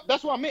 that's what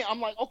I meant.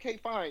 I'm like, okay,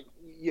 fine.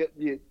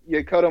 You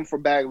cut him for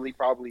Bagley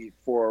probably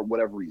for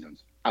whatever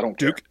reasons. I don't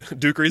care.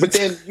 Duke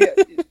reasons.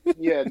 But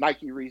then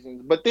Nike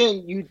reasons. But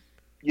then you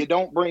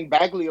don't bring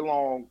Bagley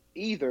along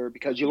either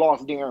because you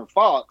lost De'Aaron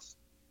Fox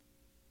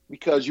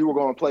because you were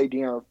going to play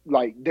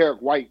Derek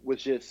White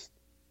was just.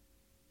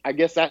 I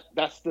guess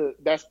that's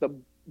the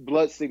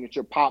blood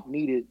signature Pop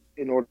needed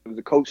in order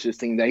to coach this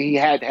team, that he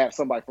had to have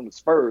somebody from the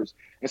Spurs.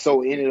 And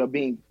so it ended up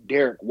being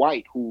Derek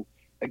White, who,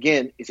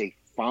 again, is a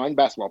fine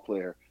basketball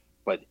player.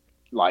 But,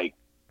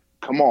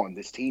 come on,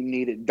 this team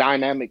needed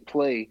dynamic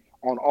play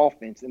on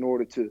offense in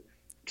order to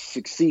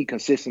succeed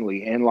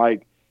consistently. And,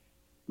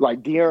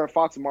 De'Aaron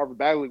Fox and Marvin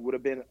Bagley would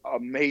have been a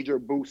major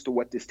boost to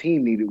what this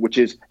team needed, which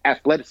is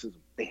athleticism.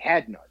 They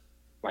had none.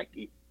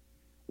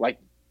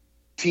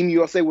 Team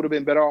USA would have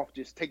been better off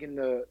just taking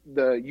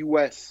the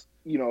U.S.,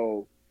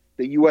 the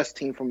U.S.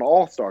 team from the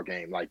All-Star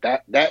game.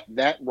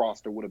 That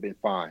roster would have been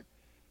fine.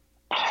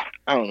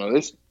 I don't know.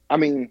 I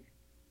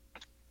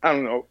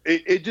don't know.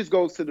 It just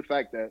goes to the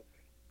fact that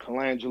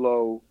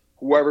Colangelo,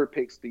 whoever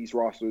picks these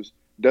rosters,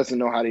 doesn't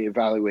know how to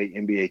evaluate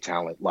NBA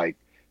talent.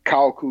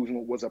 Kyle Kuzma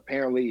was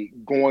apparently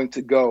going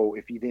to go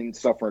if he didn't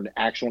suffer an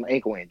actual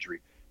ankle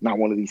injury, not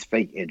one of these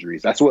fake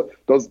injuries. That's what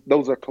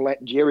those are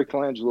Jerry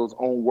Colangelo's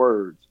own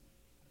words.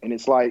 And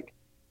it's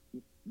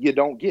you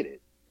don't get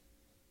it.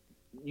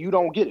 You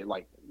don't get it.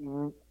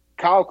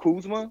 Kyle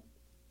Kuzma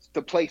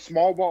to play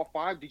small ball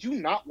 5. Did you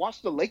not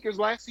watch the Lakers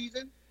last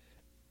season?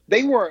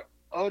 They were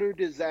utter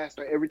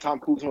disaster every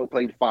time Kuzma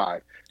played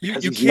 5.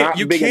 You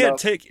can't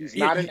take. He's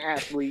not an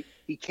athlete.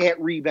 He can't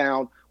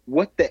rebound.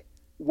 What the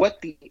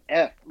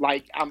F?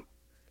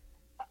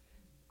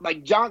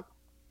 John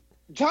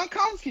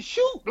Collins can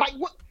shoot.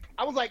 What?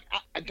 I was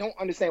I don't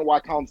understand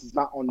why Collins is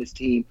not on this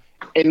team.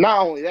 And not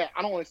only that,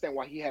 I don't understand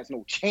why he has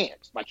no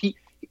chance.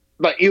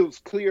 It was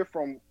clear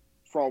from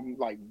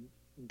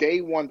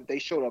day one that they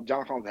showed up,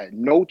 John Collins had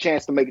no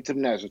chance to make it to the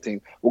national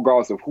team,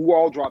 regardless of who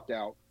all dropped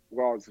out,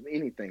 regardless of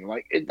anything.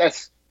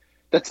 That's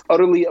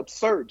utterly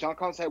absurd. John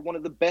Collins had one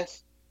of the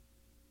best.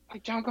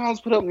 John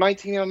Collins put up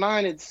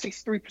 1909 and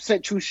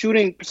 63% true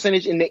shooting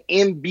percentage in the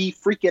MB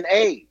freaking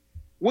A.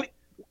 What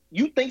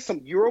you think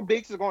some Euro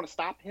bigs are going to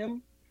stop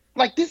him?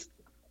 This?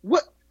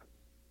 What?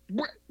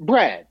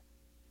 Brad,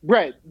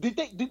 did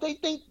they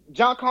think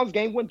John Collins'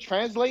 game wouldn't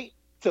translate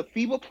to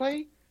FIBA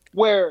play,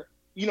 where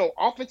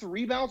offensive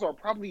rebounds are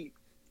probably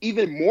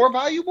even more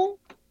valuable?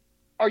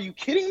 Are you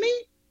kidding me?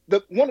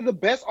 One of the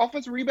best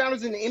offensive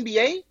rebounders in the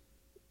NBA.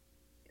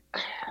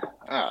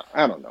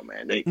 I don't know,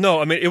 man.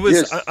 No, I mean it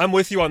was. I'm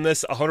with you on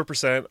this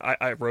 100%.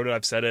 I wrote it.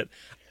 I've said it,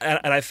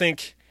 and I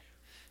think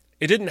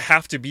it didn't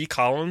have to be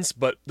Collins,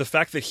 but the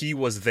fact that he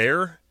was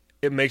there.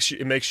 It makes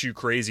you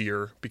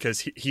crazier because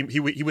he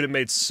would have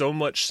made so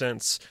much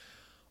sense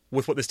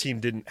with what this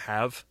team didn't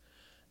have,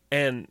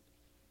 and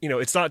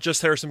it's not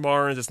just Harrison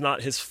Barnes. It's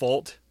not his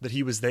fault that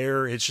he was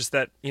there. It's just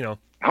that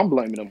I'm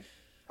blaming him.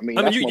 That's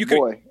my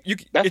boy.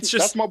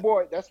 That's my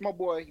boy. That's my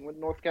boy. He went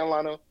to North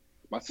Carolina.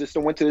 My sister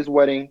went to his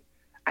wedding.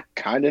 I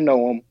kind of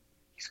know him.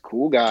 He's a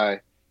cool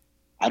guy.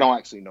 I don't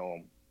actually know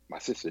him. My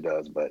sister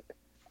does, but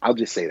I'll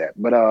just say that.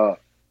 But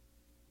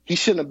he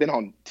shouldn't have been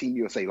on Team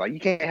USA. You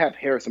can't have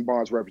Harrison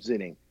Barnes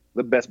representing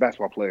the best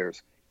basketball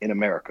players in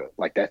America.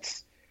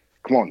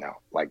 Come on now.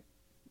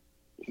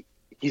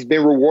 He's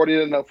been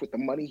rewarded enough with the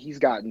money he's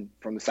gotten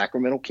from the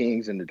Sacramento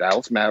Kings and the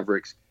Dallas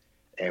Mavericks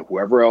and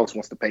whoever else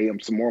wants to pay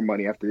him some more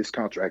money after this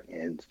contract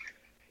ends.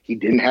 He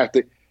didn't have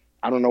to.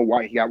 I don't know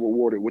why he got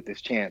rewarded with this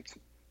chance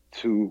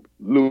to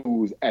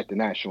lose at the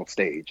national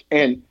stage.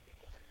 And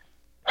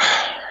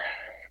I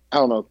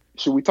don't know.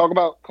 Should we talk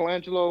about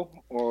Colangelo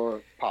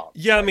or Pop?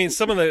 Yeah, I mean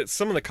some of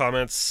the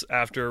comments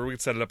after we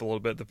could set it up a little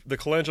bit. The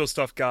Colangelo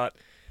stuff got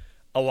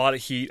a lot of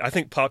heat. I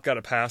think Pop got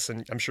a pass,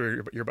 and I'm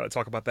sure you're about to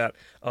talk about that.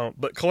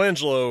 But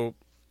Colangelo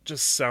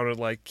just sounded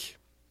like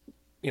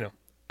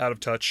out of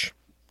touch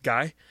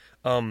guy.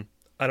 I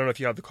don't know if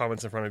you have the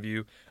comments in front of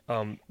you.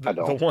 I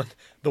don't.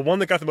 The one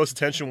that got the most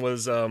attention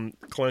was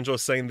Colangelo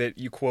saying that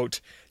you, quote,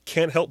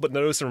 can't help but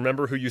notice and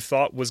remember who you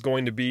thought was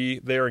going to be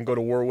there and go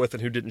to war with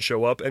and who didn't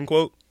show up, end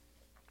quote.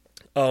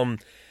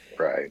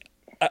 Right.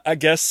 I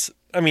guess,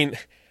 I mean,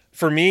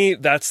 for me,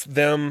 that's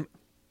them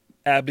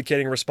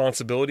abdicating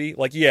responsibility.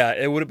 Like, yeah,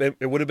 it would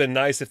have been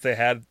nice if they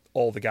had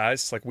all the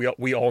guys. Like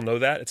we all know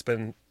that it's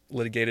been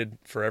litigated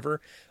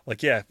forever.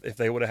 Like, yeah, if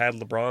they would have had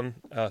LeBron,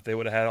 if they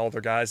would have had all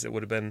their guys, it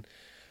would have been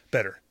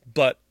better.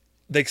 But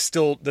they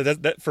still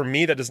that for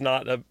me that does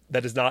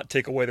not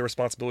take away the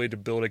responsibility to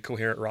build a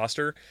coherent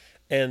roster.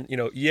 And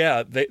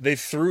yeah, they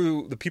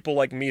threw the people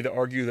like me that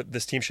argue that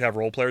this team should have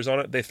role players on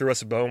it. They threw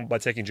us a bone by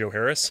taking Joe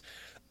Harris,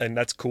 and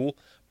that's cool.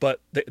 But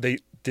they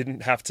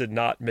didn't have to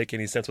not make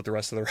any sense with the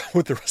rest of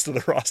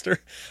the roster.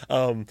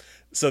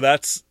 So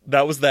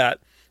that was that.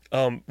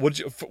 What did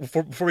you,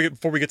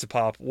 before we get to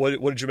Pop, what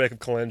did you make of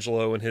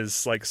Colangelo and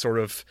his like sort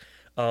of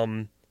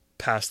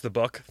pass the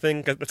buck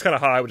thing? That's kind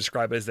of how I would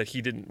describe it, is that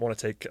he didn't want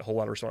to take a whole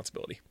lot of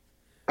responsibility.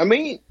 I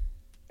mean,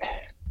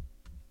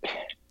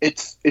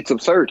 it's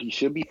absurd. He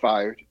should be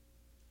fired.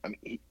 I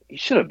mean, he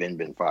should have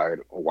been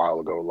fired a while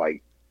ago.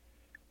 Like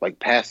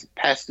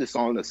pass this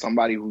on to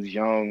somebody who's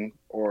young,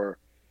 or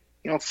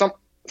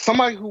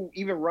somebody who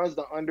even runs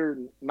the under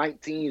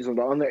 19s or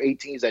the under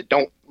 18s that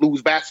don't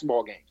lose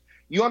basketball games.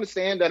 You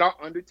understand that our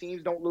under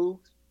teams don't lose?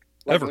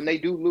 Like, ever. When they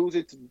do lose,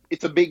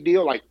 it's a big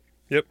deal. Like,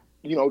 yep.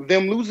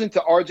 Them losing to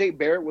RJ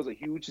Barrett was a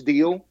huge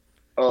deal.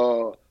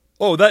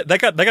 That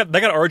got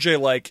RJ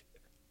like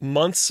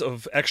months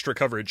of extra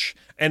coverage,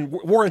 and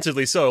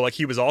warrantedly so. Like,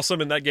 he was awesome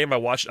in that game. I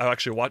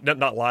actually watched,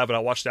 not live, but I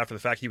watched after the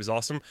fact. He was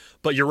awesome.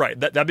 But you're right,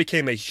 that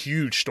became a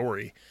huge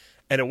story,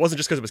 and it wasn't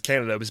just because it was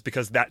Canada. It was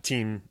because that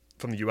team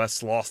from the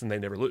U.S. lost, and they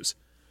never lose.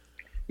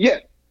 Yeah,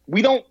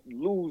 we don't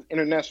lose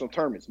international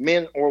tournaments,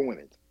 men or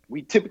women.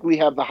 We typically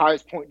have the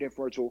highest point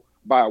differential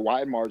by a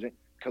wide margin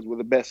because we're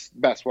the best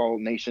basketball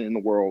nation in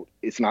the world.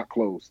 It's not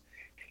close.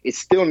 It's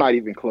still not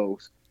even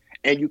close.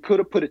 And you could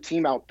have put a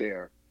team out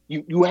there.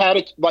 You had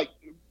it, like,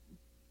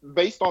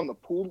 based on the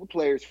pool of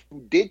players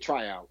who did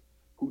try out,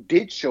 who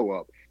did show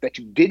up, that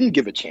you didn't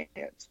give a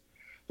chance.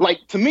 Like,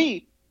 to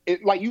me,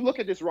 you look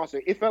at this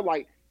roster, it felt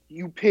like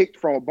you picked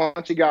from a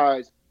bunch of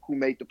guys who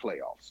made the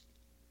playoffs.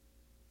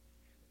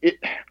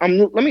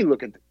 Let me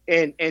look at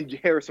and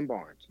Harrison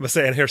Barnes. I'm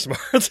saying Harrison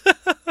Barnes.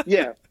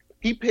 Yeah,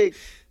 he picked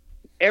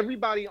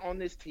everybody on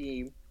this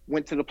team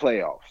went to the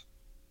playoffs,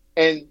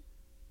 and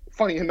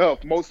funny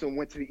enough, most of them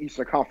went to the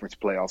Eastern Conference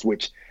playoffs.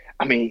 Which,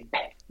 I mean,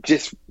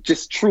 just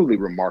truly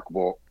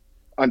remarkable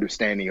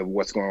understanding of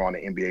what's going on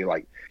in the NBA.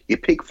 Like, you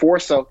pick 4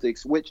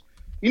 Celtics, which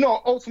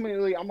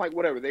ultimately I'm like,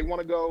 whatever they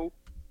want to go,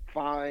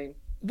 fine.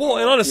 Well,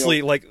 and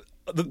honestly, like.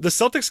 The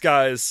Celtics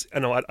guys, I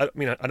know. I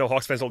mean, I know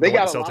Hawks fans don't. They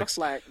got a lot of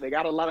flack. They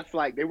got a lot of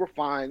flack. They were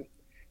fine.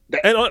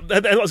 And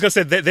I was gonna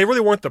say they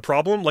really weren't the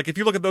problem. Like, if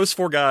you look at those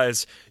 4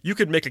 guys, you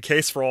could make a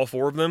case for all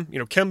 4 of them.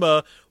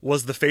 Kemba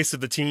was the face of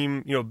the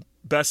team.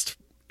 Best,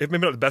 if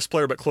maybe not the best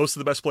player, but close to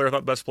the best player, not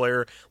the best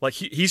player. Like,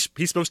 he's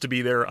supposed to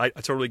be there. I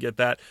totally get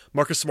that.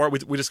 Marcus Smart,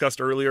 we discussed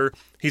earlier.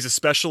 He's a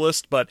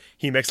specialist, but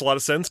he makes a lot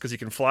of sense because he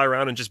can fly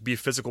around and just be a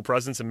physical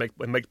presence and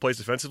make plays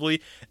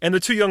defensively. And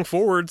the 2 young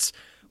forwards.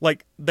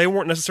 Like, they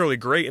weren't necessarily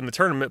great in the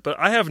tournament, but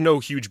I have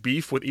no huge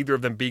beef with either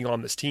of them being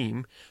on this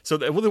team. So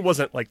it really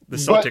wasn't like the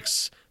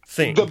Celtics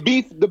thing. The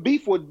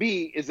beef would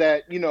be is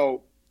that,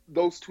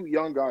 those 2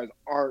 young guys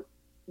aren't,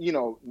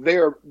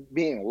 they're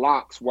being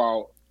locks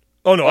while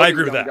I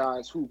agree with that.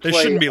 Guys who they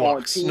play shouldn't be on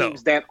locks. teams No.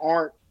 that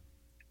aren't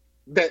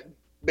that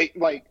they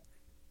like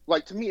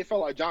to me it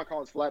felt like John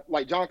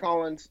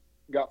Collins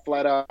got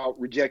flat out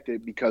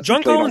rejected because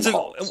John Collins is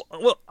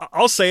well,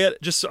 I'll say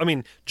it.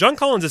 John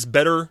Collins is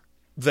better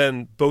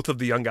than both of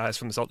the young guys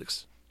from the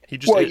Celtics. He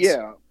just is.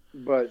 Yeah,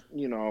 but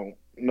no,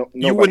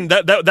 you wouldn't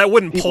that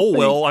wouldn't poll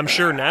well. I'm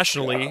sure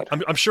nationally.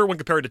 God. I'm sure when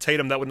compared to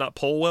Tatum, that would not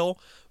poll well.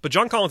 But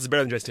John Collins is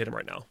better than Jason Tatum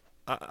right now.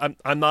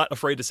 I'm not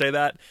afraid to say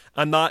that.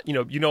 I'm not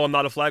I'm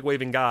not a flag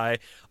waving guy.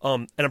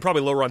 And I'm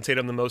probably lower on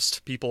Tatum than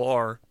most people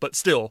are. But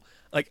still,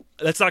 like,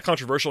 that's not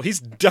controversial. He's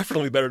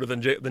definitely better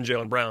than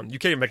Jaylen Brown. You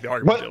can't even make the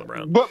argument with Jaylen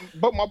Brown.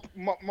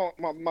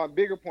 But my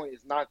bigger point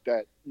is not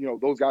that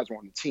those guys were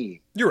on the team.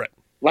 You're right.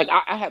 Like,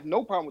 I have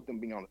no problem with them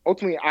being on it.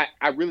 Ultimately,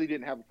 I really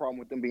didn't have a problem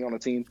with them being on the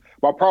team.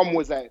 My problem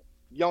was that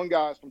young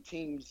guys from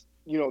teams,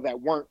 that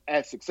weren't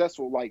as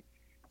successful, like,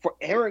 for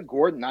Aaron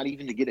Gordon not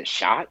even to get a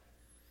shot,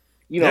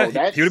 he would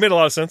have made a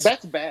lot of sense.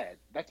 That's bad.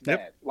 That's bad.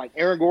 Yep. Like,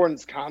 Aaron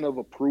Gordon's kind of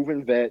a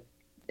proven vet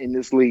in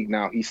this league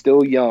now. He's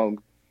still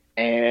young,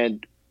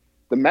 and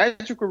the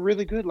Magic were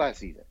really good last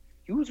season.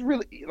 He was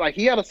really, like,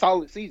 he had a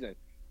solid season.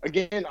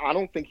 Again, I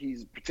don't think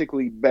he's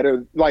particularly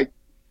better, like,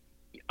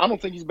 I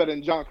don't think he's better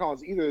than John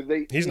Collins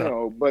either. He's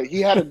not. But he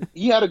had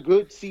a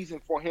good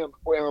season for him,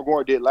 what Aaron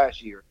Gordon did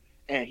last year,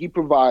 and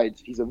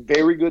he's a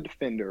very good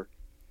defender,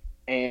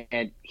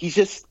 and he's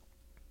just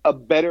a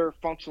better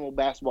functional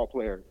basketball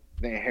player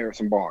than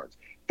Harrison Barnes.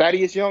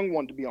 Thaddeus Young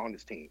wanted to be on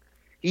this team.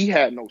 He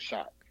had no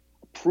shot.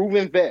 A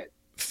proven vet.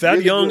 Thad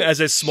really Young good. as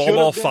a small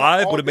ball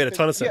 5 would have made a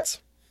ton of sense.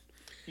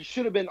 Yeah. He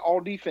should have been all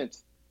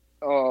defense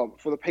for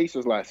the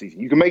Pacers last season.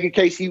 You can make a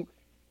case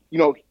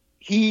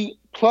he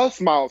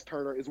plus Miles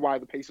Turner is why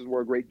the Pacers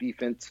were a great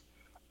defense.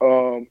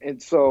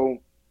 And so,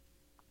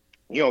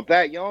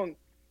 that Young,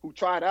 who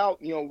tried out,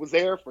 was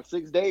there for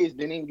 6 days,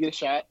 didn't even get a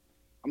shot.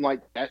 I'm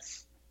like,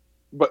 that's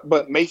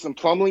but Mason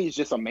Plumlee is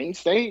just a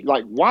mainstay.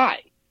 Like,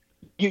 why?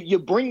 You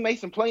bring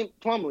Mason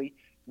Plumlee,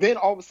 then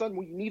all of a sudden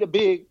when you need a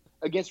big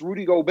against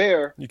Rudy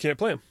Gobert, You can't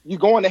play him. you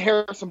go into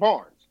Harrison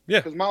Barnes. Yeah.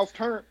 Because Miles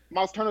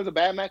Turner's a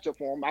bad matchup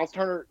for him. Miles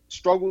Turner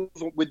struggles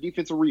with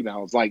defensive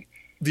rebounds. Like,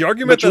 The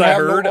argument that I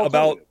heard no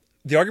about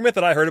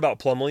alternative.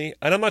 Plumlee,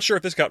 and I'm not sure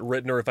if this got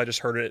written or if I just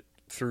heard it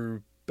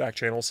through back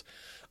channels,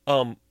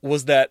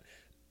 was that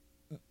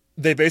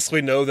they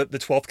basically know that the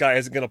 12th guy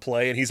isn't going to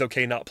play and he's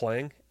okay not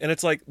playing. And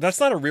it's like, that's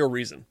not a real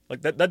reason.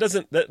 Like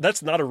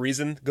that's not a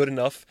reason good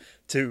enough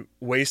to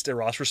waste a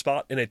roster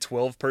spot in a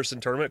 12-person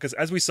tournament. Because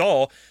as we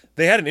saw,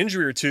 they had an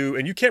injury or two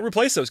and you can't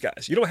replace those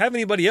guys. You don't have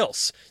anybody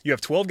else. You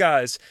have 12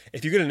 guys.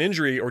 If you get an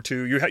injury or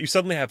two, you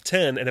suddenly have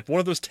 10. And if one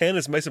of those 10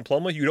 is Mason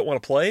Plumlee, you don't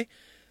want to play.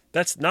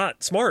 That's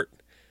not smart.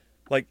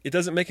 Like, it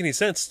doesn't make any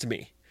sense to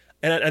me.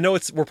 And I know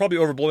we're probably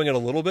overblowing it a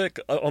little bit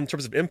in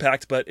terms of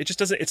impact, but it just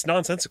doesn't. It's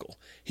nonsensical.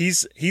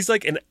 He's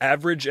like an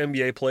average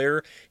NBA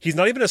player. He's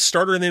not even a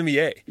starter in the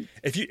NBA.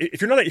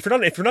 If you're not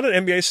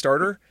an NBA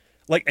starter,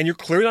 like, and you're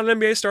clearly not an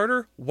NBA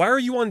starter, why are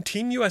you on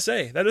Team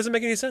USA? That doesn't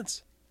make any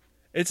sense.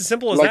 It's as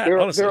simple as like that.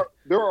 Honestly,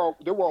 there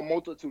were a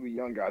multitude of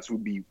young guys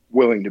who'd be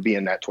willing to be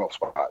in that 12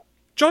 spot.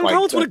 John like,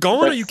 Collins would have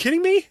gone. Are you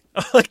kidding me?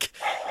 Like.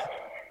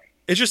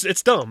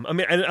 It's dumb. I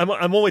mean, and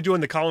I'm only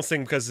doing the Collins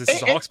thing because this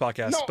is a Hawks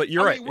podcast. No, but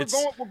you're right.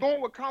 We're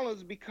going with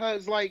Collins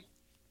because, like,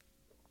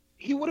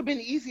 he would have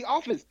been easy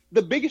offense.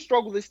 The biggest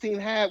struggle this team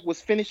had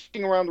was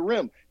finishing around the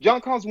rim.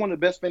 John Collins is one of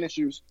the best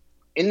finishers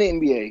in the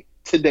NBA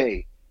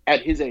today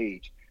at his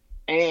age,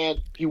 and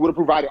he would have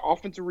provided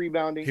offensive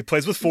rebounding. He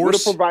plays with force. He would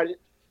have provided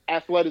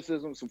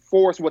athleticism, some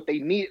force, what they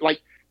need.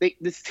 Like,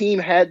 this team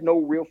had no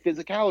real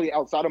physicality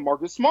outside of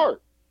Marcus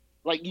Smart.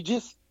 Like, you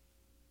just,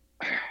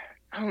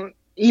 I don't.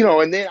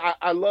 And then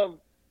I love,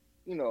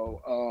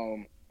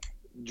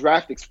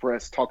 Draft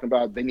Express talking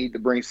about they need to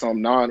bring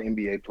some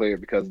non-NBA player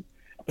because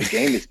the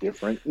game is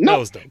different.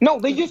 No,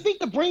 they just need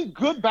to bring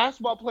good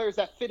basketball players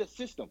that fit a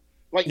system.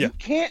 Like, you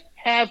can't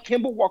have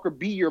Kemba Walker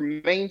be your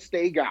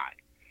mainstay guy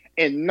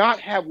and not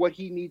have what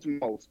he needs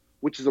most,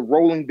 which is a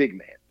rolling big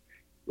man.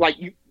 Like,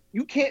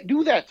 you can't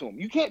do that to him.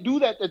 You can't do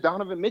that to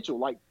Donovan Mitchell.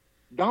 Like,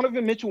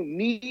 Donovan Mitchell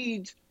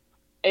needs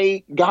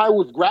a guy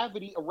with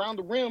gravity around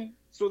the rim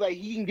so that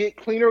he can get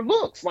cleaner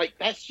looks. Like,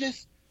 that's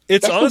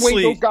honestly, the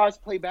way those guys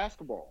play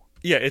basketball.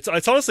 Yeah, it's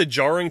honestly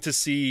jarring to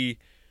see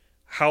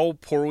how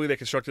poorly they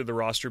constructed the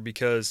roster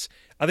because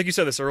I think you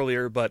said this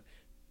earlier, but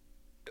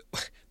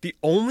the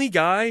only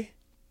guy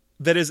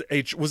that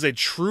was a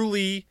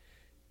truly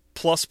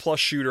plus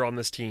shooter on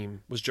this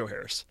team was Joe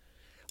Harris.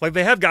 Like,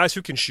 they have guys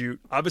who can shoot.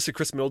 Obviously,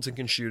 Chris Middleton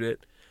can shoot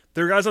it.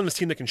 There are guys on this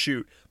team that can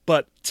shoot,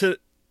 but to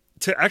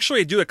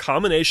actually do a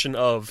combination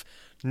of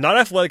not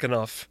athletic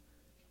enough,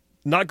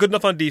 not good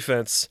enough on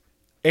defense,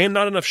 and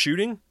not enough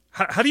shooting.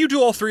 How do you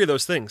do all three of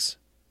those things?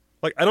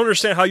 Like, I don't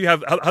understand how you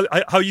have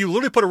how you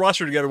literally put a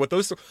roster together with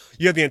those.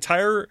 You have the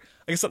entire,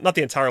 I guess not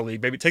the entire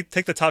league. Maybe take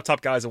the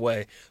top guys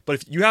away. But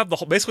if you have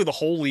basically the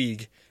whole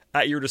league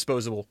at your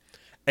disposal,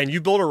 and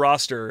you build a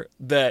roster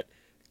that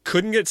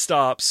couldn't get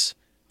stops,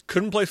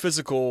 couldn't play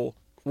physical,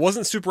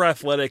 wasn't super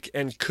athletic,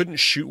 and couldn't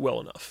shoot well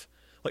enough.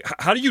 Like,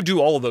 how do you do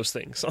all of those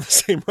things on the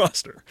same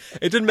roster?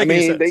 It didn't make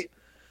any sense.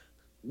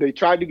 They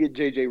tried to get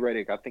JJ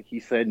Redick. I think he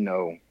said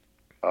no.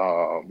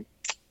 To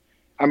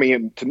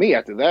me,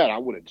 after that, I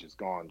would have just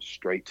gone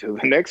straight to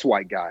the next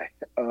white guy.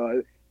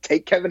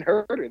 Take Kevin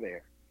Huerter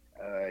there.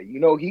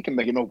 He can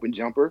make an open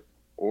jumper.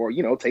 Or,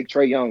 take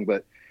Trae Young.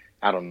 But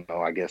I don't know.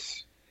 I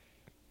guess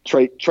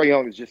Trae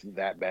Young is just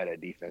that bad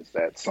at defense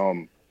that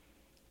some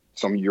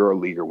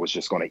EuroLeaguer was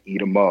just going to eat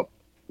him up.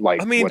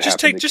 Like, just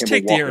take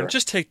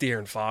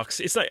De'Aaron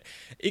Fox. It's not.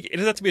 It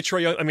doesn't have to be a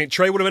Trae Young. I mean,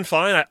 Trae would have been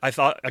fine. I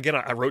thought again.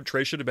 I wrote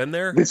Trae should have been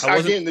there.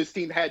 This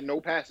team had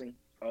no passing.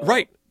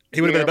 Right. He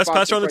would have been the best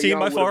passer on the team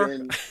by far.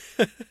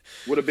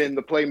 Would have been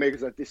the playmakers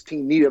that this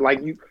team needed.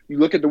 Like, you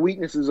look at the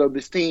weaknesses of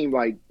this team.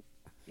 Like,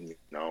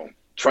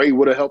 Trae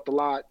would have helped a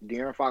lot.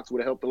 De'Aaron Fox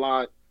would have helped a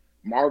lot.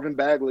 Marvin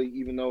Bagley,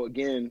 even though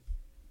again,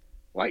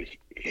 like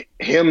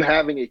him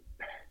having a.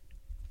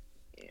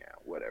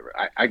 Whatever.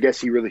 I guess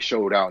he really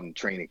showed out in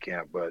training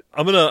camp, but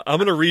I'm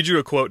gonna read you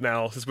a quote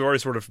now since we've already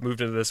sort of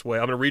moved into this way.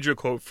 I'm gonna read you a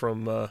quote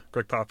from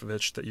Greg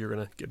Popovich that you're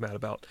gonna get mad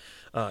about.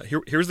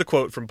 Here's the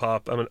quote from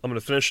Pop. I'm gonna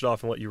finish it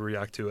off and let you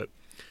react to it.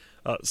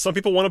 Some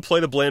people want to play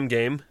the blame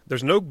game.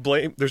 There's no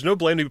blame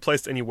to be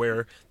placed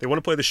anywhere. They want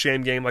to play the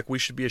shame game, like we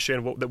should be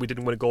ashamed that we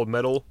didn't win a gold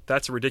medal.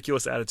 That's a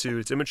ridiculous attitude.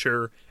 It's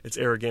immature. It's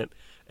arrogant.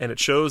 And it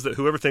shows that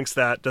whoever thinks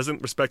that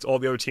doesn't respect all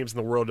the other teams in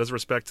the world, doesn't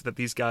respect that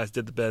these guys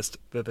did the best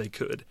that they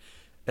could.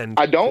 And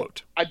I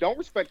don't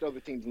respect other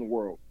teams in the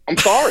world. I'm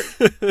sorry.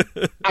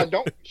 I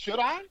don't. Should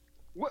I?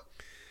 What?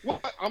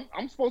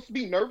 I'm supposed to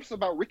be nervous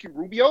about Ricky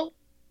Rubio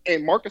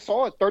and Marc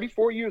Gasol at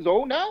 34 years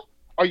old now?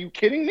 Are you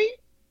kidding me?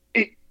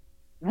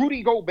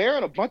 Rudy Gobert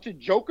and a bunch of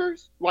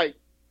jokers like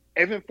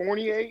Evan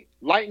Fournier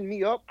lighting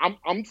me up.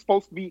 I'm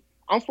supposed to be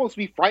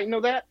frightened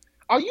of that.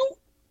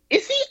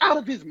 Is he out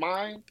of his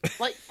mind?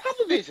 Like,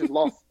 Popovich has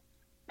lost.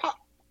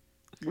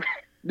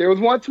 There was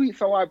one tweet,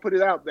 so I put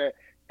it out that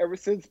ever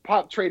since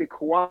Pop traded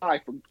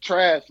Kawhi for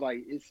trash,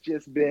 like it's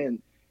just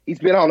been he's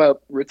been on a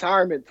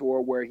retirement tour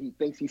where he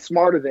thinks he's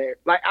smarter than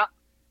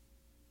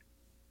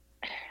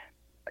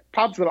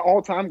Pop's an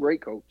all-time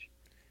great coach.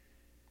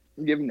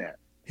 I'll give him that.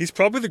 He's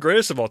probably the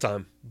greatest of all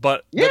time,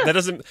 but Yeah.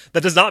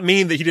 that does not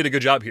mean that he did a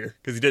good job here,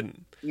 because he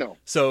didn't. No.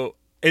 So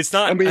it's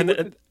not. I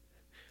mean,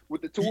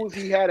 with the tools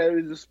he had at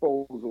his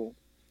disposal,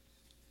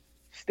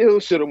 still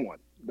should have won.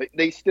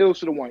 They still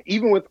should have won.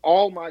 Even with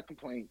all my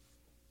complaints,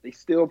 they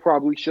still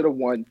probably should have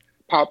won.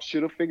 Pop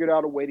should have figured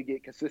out a way to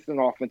get consistent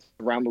offense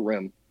around the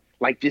rim,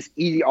 like just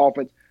easy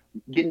offense,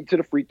 getting to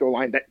the free throw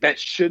line. That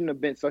shouldn't have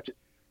been such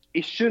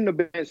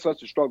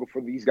a struggle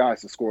for these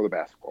guys to score the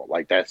basketball.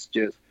 Like that's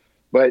just.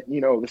 But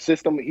you know the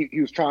system he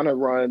was trying to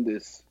run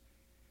this,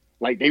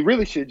 like they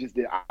really should just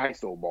did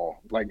ISO ball.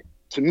 Like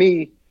to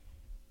me,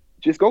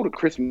 just go to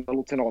Chris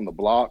Middleton on the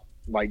block,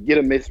 like get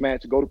a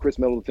mismatch, go to Chris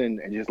Middleton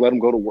and just let him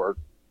go to work.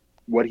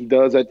 What he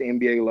does at the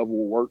NBA level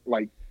will work.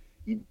 Like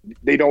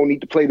they don't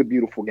need to play the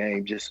beautiful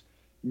game. Just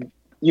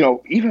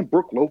even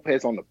Brook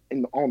Lopez on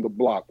the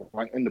block,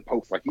 like in the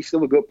post, like he's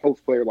still a good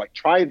post player. Like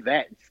try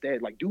that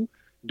instead. Like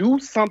do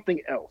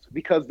something else,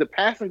 because the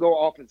pass and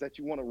go offense that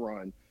you want to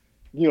run.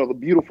 The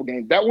beautiful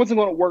game, that wasn't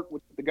going to work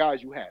with the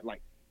guys you had.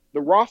 Like the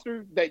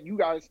roster that you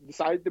guys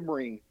decided to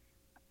bring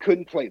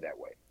couldn't play that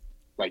way.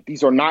 Like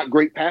these are not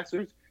great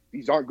passers.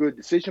 These aren't good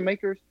decision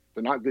makers.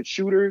 They're not good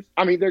shooters.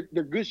 I mean, they're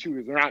good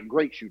shooters. They're not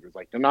great shooters.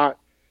 Like they're not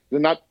the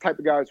type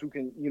of guys who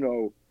can,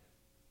 who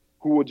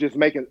will just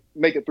make a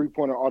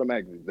 3-pointer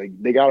automatically.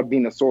 They got to be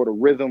in a sort of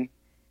rhythm.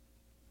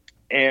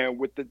 And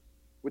with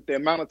the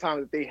amount of time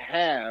that they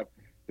have,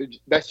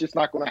 that's just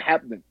not going to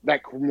happen.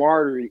 That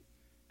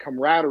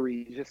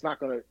camaraderie is just not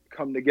going to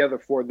come together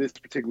for this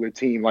particular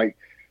team. Like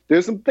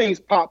there's some things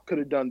Pop could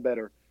have done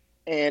better,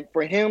 and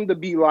for him to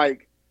be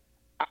like,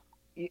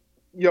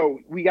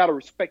 we got to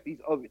respect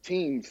these other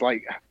teams.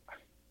 Like,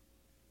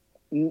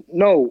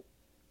 no,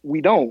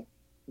 we don't.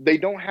 They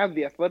don't have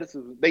the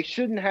athleticism. They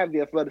shouldn't have the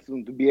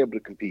athleticism to be able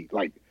to compete.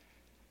 Like,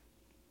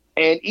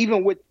 and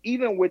even with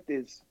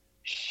this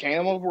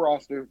sham of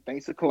roster,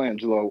 thanks to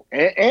Colangelo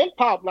and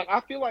Pop, like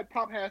I feel like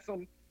Pop had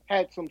some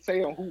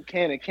say on who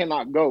can and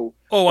cannot go.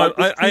 Oh, like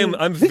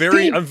I'm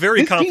very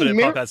confident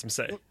Pop has some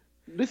say.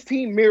 This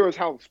team mirrors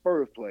how the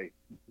Spurs play.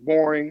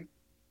 Boring,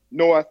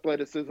 no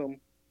athleticism,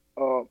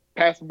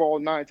 pass the ball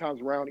 9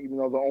 times around, even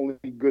though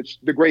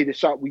the greatest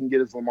shot we can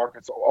get is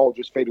LaMarcus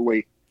Aldridge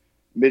fadeaway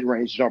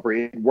mid-range jumper.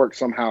 It works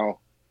somehow,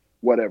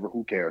 whatever,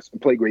 who cares?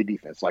 And play great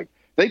defense. Like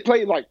they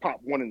play like Pop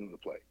wanted them to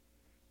play.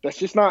 That's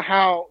just not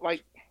how,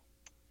 like,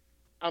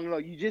 I don't know,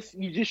 you just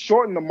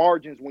shorten the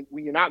margins when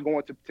you're not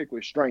going to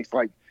particular strengths.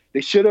 Like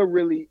they should have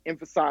really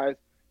emphasized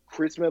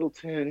Chris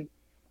Middleton,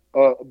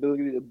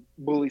 ability to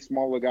bully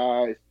smaller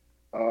guys.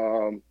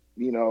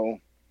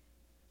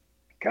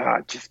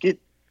 Just get.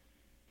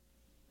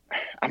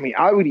 I mean,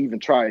 I would even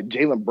try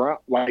Jaylen Brown.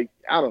 Like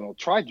I don't know,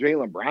 try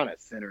Jaylen Brown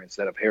at center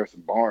instead of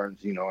Harrison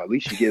Barnes. At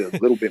least you get a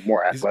little bit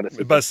more athleticism.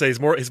 I was about to say he's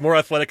more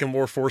athletic and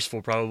more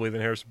forceful probably than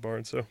Harrison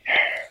Barnes. So,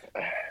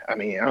 I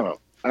mean, I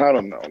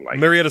don't know. Like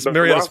Marietta's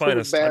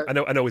finest. I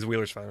know he's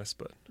Wheeler's finest,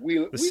 but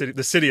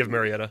the city of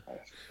Marietta.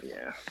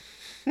 Yeah,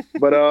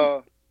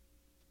 but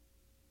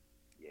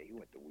he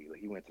went to Wheeler.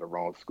 He went to the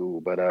wrong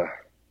school, but I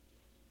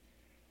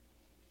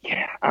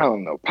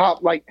don't know.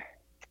 Pop, like,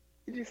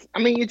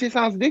 it just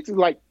sounds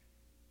ridiculous.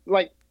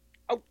 Like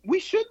we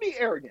should be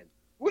arrogant.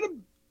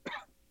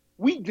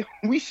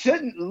 We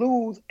shouldn't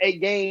lose a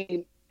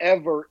game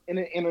ever in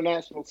an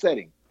international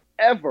setting,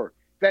 ever.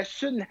 That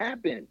shouldn't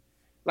happen.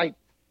 Like.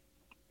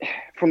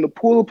 From the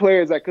pool of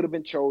players that could have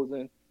been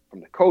chosen,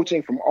 from the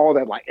coaching, from all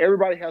that, like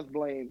everybody has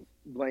blame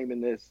in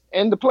this,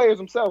 and the players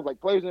themselves.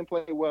 Like players didn't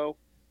play well.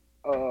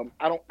 I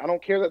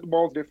don't care that the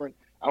ball's different.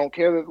 I don't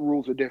care that the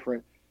rules are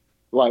different.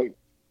 Like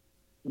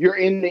you're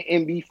in the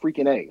NBA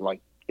freaking A. Like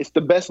it's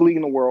the best league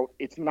in the world.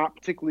 It's not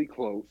particularly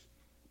close.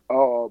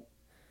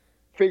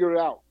 Figure it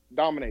out.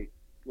 Dominate.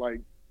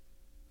 Like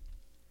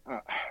I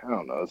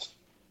don't know. It's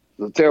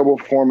a terrible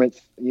performance.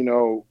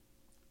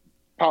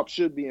 Pop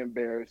should be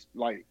embarrassed.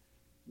 Like.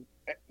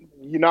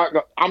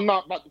 I'm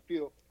not about to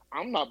feel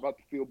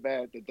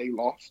bad that they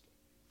lost.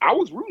 I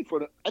was rooting for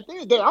them. At the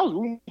end of the day, I was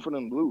rooting for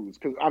them to lose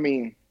because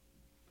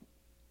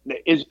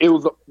it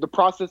was the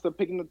process of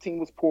picking the team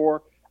was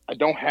poor. I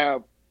don't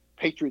have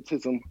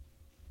patriotism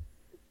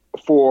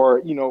for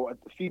at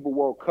the FIBA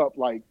World Cup.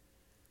 Like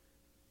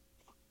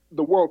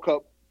the World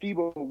Cup,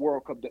 FIBA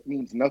World Cup, that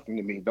means nothing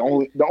to me. The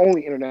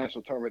only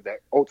international tournament that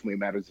ultimately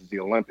matters is the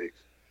Olympics.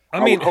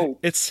 I mean,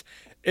 it's.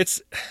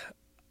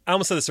 I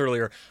almost said this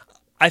earlier.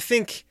 I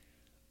think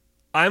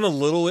I'm a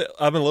little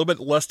bit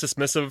less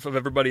dismissive of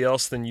everybody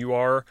else than you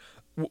are,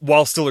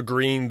 while still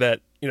agreeing that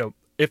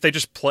if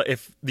the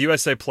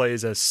USA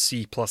plays a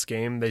C+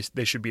 game,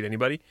 they should beat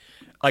anybody.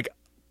 Like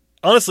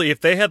honestly, if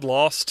they had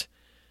lost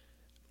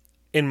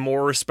in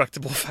more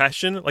respectable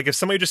fashion, like if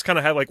somebody just kind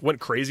of had like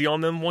went crazy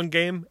on them one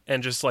game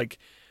and just like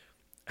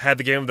had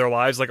the game of their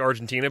lives like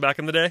Argentina back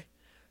in the day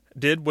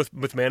did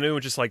with Manu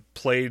and just like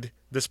played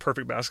this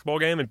perfect basketball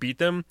game and beat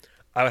them,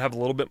 I would have a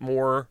little bit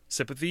more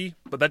sympathy,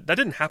 but that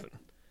didn't happen.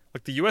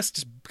 Like the U.S.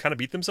 just kind of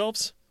beat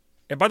themselves.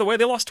 And by the way,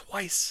 they lost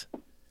twice.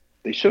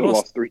 They should have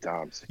lost 3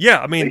 times. Yeah,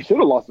 I mean, they should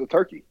have lost to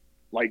Turkey.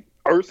 Like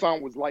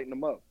Ersan was lighting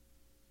them up.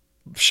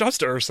 Shouts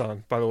to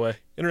Ersan, by the way,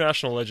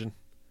 international legend.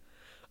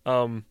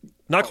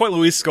 Not quite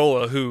Luis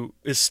Scola, who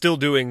is still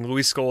doing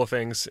Luis Scola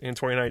things in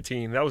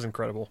 2019. That was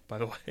incredible, by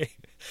the way.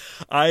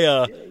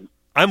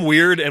 I'm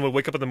weird and would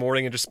wake up in the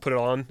morning and just put it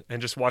on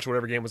and just watch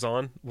whatever game was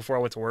on before I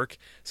went to work.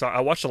 So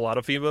I watched a lot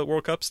of FIBA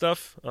World Cup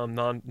stuff,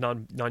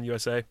 non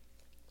USA,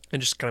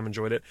 and just kind of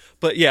enjoyed it.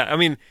 But yeah, I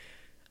mean,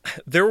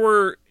 there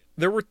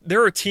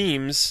are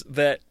teams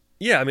that,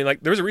 yeah, I mean,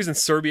 like there's a reason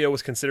Serbia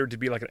was considered to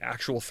be like an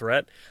actual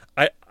threat.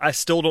 I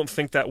still don't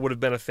think that would have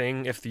been a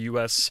thing if the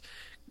U.S.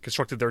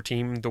 constructed their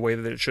team the way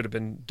that it should have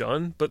been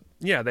done. But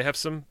yeah, they have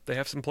some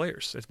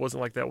players. It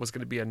wasn't like that was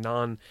going to be a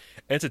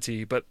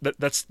non-entity. But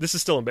this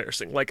is still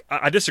embarrassing. Like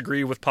I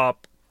disagree with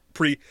Pop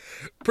pretty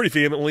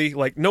vehemently.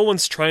 Like no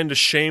one's trying to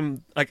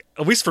shame. Like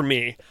at least for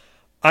me,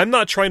 I'm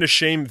not trying to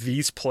shame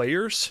these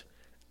players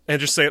and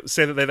just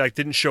say that they like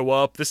didn't show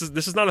up. This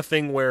is not a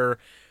thing where.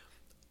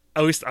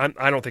 At least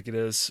I don't think it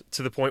is,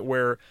 to the point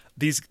where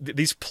these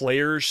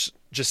players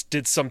just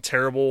did some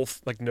terrible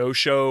like no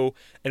show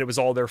and it was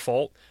all their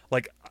fault.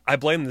 Like I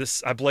blame the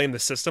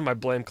system. I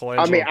blame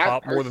Colangelo and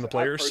Pop more than the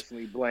players. I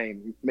personally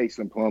blame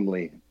Mason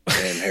Plumlee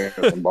and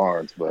Harrison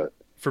Barnes, but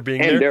for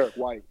being there, Derek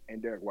White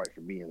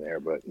for being there.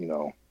 But you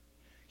know,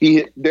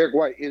 Derek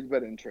White is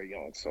better than Trae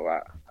Young, so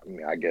I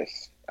mean I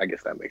guess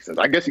that makes sense.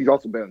 I guess he's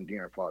also better than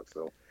De'Aaron Fox.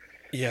 So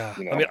yeah,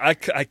 you know. I mean I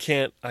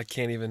can't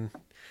even.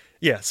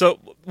 Yeah, so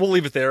we'll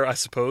leave it there, I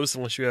suppose,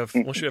 unless you have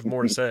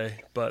more to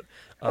say. But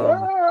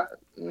no,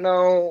 you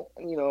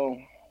know,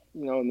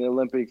 in the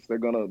Olympics they're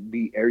gonna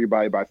beat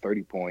everybody by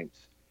 30 points,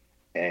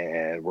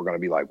 and we're gonna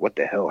be like, what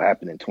the hell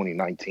happened in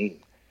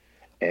 2019?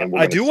 And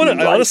I do want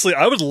to honestly,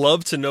 I would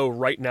love to know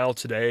right now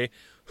today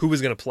who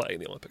is going to play in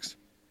the Olympics.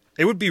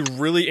 It would be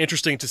really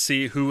interesting to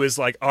see who is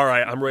like, all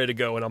right, I'm ready to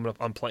go, and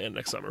I'm playing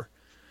next summer.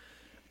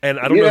 And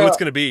I don't know who it's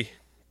going to be,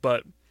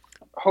 but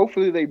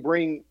hopefully they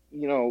bring.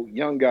 You know,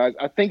 young guys.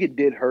 I think it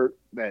did hurt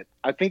that.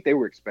 I think they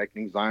were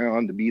expecting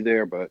Zion to be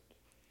there, but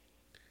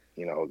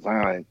you know,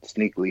 Zion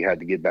sneakily had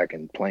to get back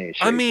in playing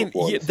shape. I mean,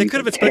 they could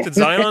have expected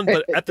Zion,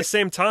 but at the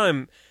same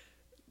time,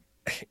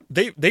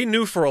 they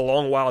knew for a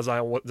long while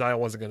Zion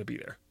wasn't going to be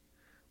there.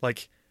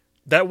 Like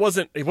it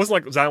wasn't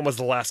like Zion was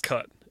the last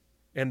cut,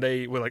 and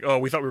they were like, oh,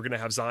 we thought we were going to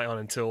have Zion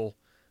until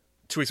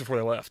 2 weeks before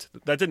they left.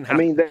 That didn't happen.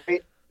 I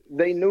mean,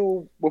 they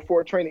knew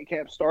before training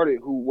camp started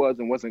who was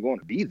and wasn't going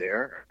to be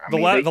there. The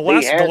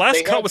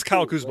last cut was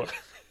Kyle Kuzma.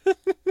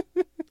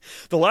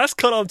 The last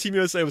cut on Team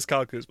USA was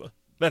Kyle Kuzma.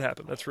 That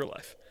happened. That's real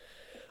life.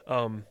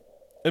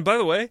 And by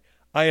the way,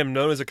 I am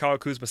known as a Kyle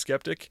Kuzma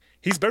skeptic.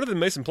 He's better than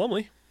Mason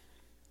Plumlee.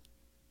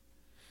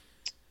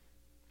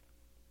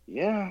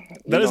 Yeah,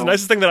 that is the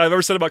nicest thing that I've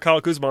ever said about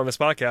Kyle Kuzma on this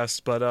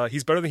podcast. But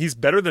he's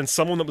better than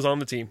someone that was on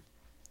the team.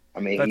 I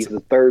mean, he's the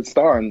third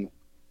star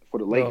for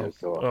the Lakers.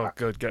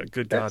 Good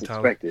God, that's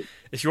Tyler. Expected.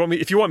 If you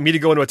want me to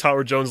go into a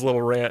Tyler Jones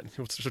little rant,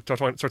 start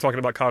talking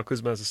about Kyle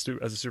Kuzma as a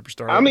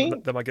superstar. I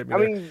mean, that might get me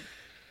there. I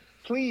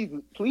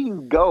mean, please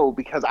go,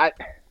 because I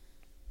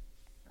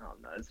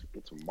don't know.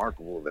 It's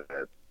remarkable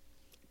that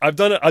I've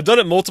done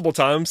it multiple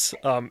times.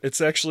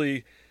 It's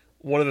actually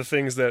one of the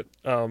things that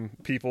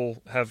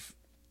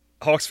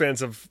Hawks fans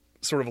have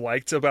sort of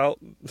liked about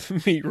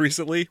me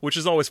recently, which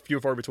is always few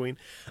and far between,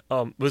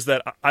 was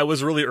that I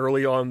was really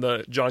early on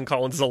the John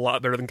Collins is a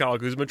lot better than Kyle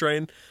Kuzma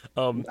train.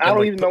 I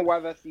don't even know why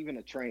that's even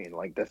a train.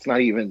 Like that's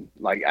not even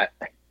like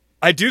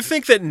I do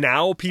think that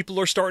now people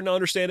are starting to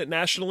understand it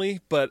nationally,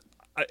 but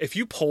if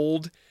you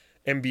polled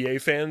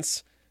NBA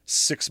fans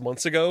 6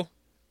 months ago,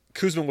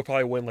 Kuzma would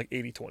probably win like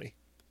 80-20.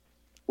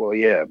 Well,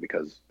 yeah,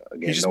 because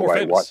again,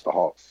 nobody watched the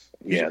Hawks.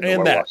 Yeah, nobody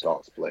watched the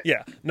Hawks play.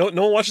 Yeah, no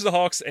one watches the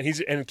Hawks,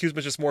 and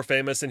Kuzma's just more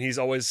famous, and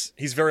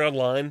he's very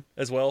online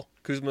as well.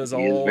 Kuzma is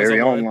always very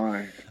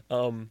online,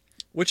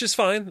 which is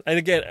fine. And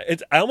again,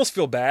 I almost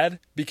feel bad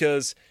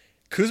because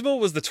Kuzma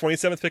was the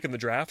 27th pick in the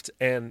draft,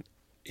 and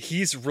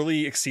he's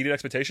really exceeded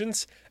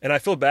expectations, and I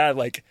feel bad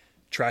like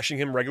trashing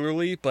him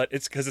regularly, but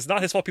it's because it's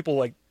not his fault. People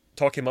like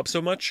talk him up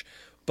so much,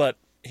 but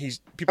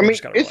people.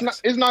 Just gotta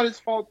relax. It's not his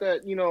fault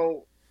that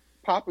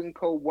Pop and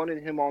Co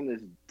wanted him on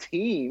this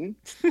team.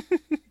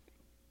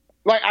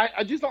 Like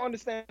I just don't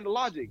understand the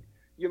logic.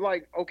 You're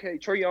like, okay,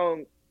 Trae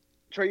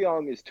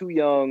Young is too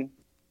young.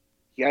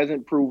 He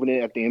hasn't proven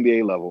it at the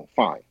NBA level.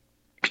 Fine.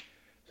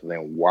 So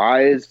then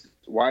why is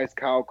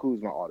Kyle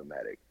Kuzma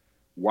automatic?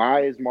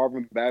 Why is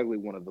Marvin Bagley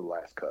one of the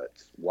last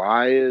cuts?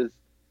 Why is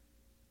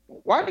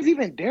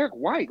even Derek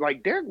White?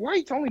 Like Derek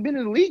White's only been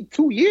in the league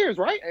 2 years,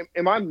 right?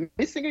 Am I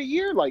missing a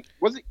year? Like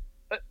was it?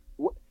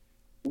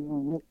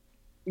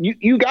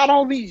 You got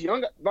all these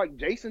young, like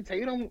Jason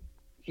Tatum.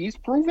 He's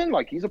proven,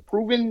 like he's a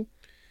proven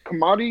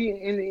commodity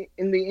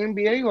in the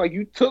NBA. Like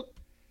you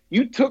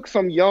took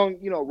some young,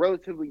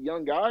 relatively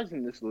young guys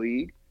in this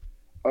league,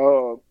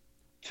 to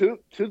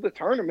the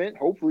tournament,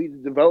 hopefully to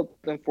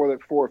develop them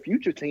for a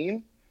future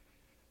team.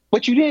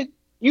 But you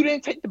you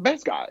didn't take the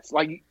best guys.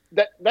 Like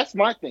that's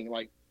my thing.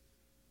 Like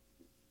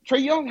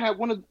Trae Young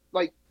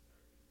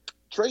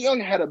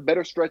had a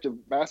better stretch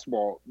of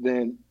basketball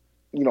than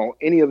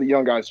any of the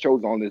young guys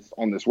chose on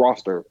this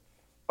roster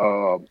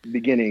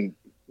beginning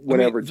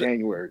whenever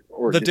January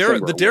or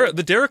December.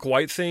 The Derek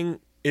White thing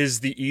is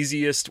the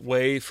easiest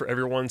way for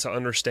everyone to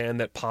understand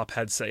that Pop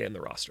had say in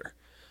the roster.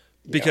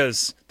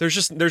 Because there's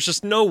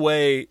just no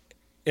way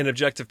an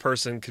objective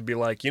person could be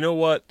like, you know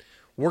what,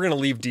 we're going to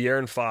leave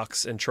De'Aaron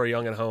Fox and Trae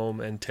Young at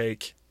home and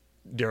take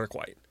Derek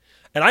White.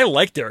 And I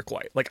like Derek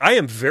White. Like, I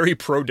am very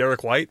pro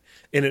Derek White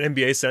in an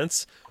NBA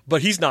sense,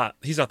 but he's not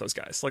those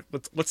guys. Like,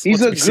 let's be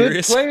serious. He's a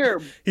good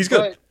player. He's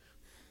good.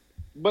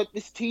 But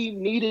this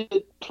team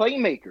needed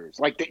playmakers.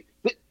 Like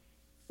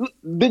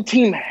the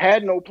team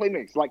had no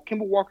playmakers. Like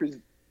Kemba Walker's,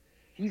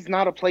 he's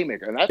not a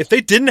playmaker. And if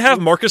they didn't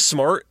have Marcus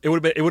Smart, it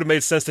would have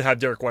made sense to have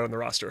Derek White on the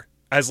roster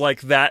as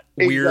like that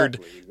weird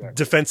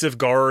defensive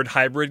guard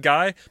hybrid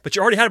guy. But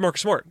you already had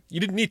Marcus Smart.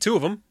 You didn't need two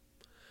of them.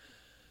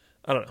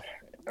 I don't know.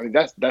 I mean,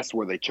 that's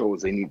where they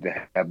chose. They need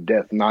to have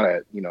depth, not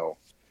at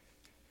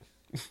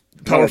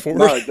power forward,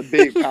 not at the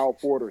big power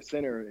forward or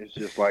center. It's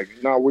just like,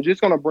 no, we're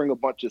just going to bring a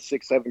bunch of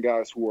 6'7"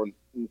 guys who are,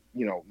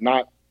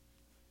 not,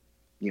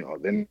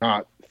 they're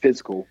not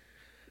physical.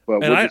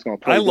 But and we're just going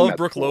to play. I love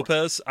Brook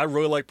Lopez. I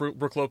really like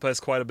Brook Lopez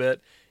quite a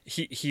bit.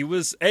 He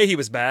was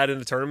bad in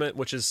the tournament,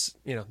 which is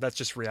that's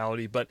just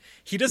reality. But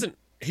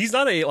he's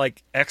not a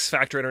like X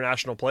Factor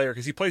international player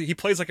because he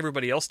plays like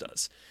everybody else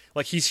does.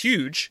 Like he's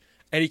huge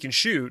and he can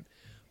shoot.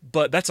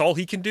 But that's all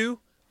he can do.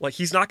 Like,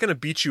 he's not going to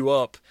beat you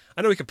up.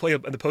 I know he can play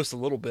in the post a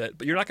little bit,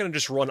 but you're not going to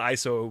just run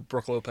ISO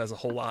Brook Lopez a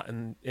whole lot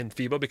in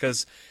FIBA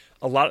because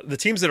a lot of the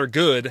teams that are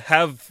good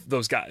have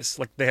those guys.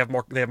 Like, they have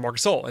Marc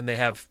Gasol and they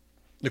have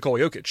Nikola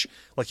Jokic.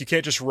 Like, you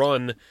can't just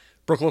run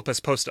Brook Lopez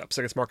post ups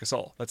against Marc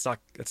Gasol. That's not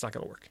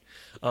going to work.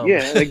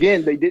 And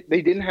again, they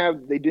didn't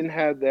have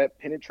that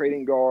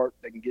penetrating guard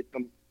that can get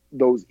them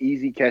those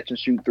easy catch and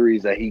shoot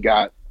threes that he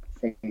got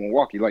from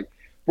Milwaukee. Like,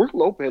 Brook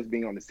Lopez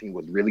being on this team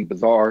was really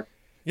bizarre.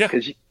 Yeah,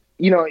 because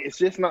it's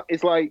just not.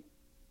 It's like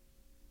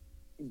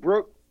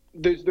Brook.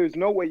 There's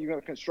no way you're going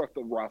to construct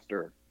a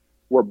roster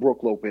where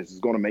Brook Lopez is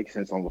going to make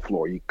sense on the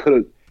floor. They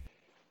could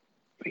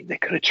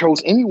have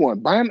chose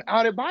anyone. Bam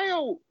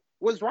Adebayo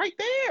was right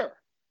there.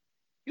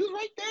 He was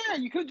right there.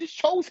 You could have just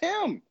chose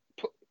him.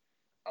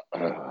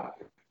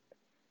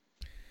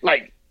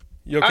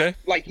 You okay?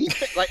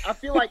 I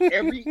feel like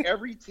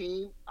every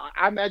team.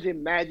 I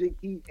imagine Magic,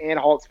 Heat, and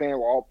Hawks fans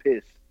were all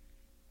pissed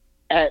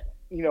at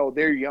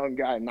their young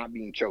guy not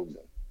being chosen.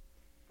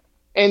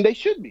 And they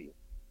should be.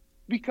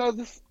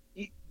 Because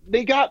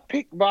they got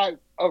picked by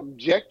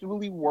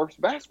objectively worse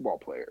basketball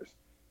players.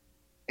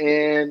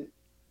 And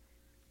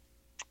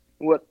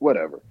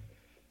whatever.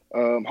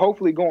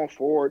 Hopefully going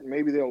forward,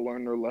 maybe they'll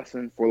learn their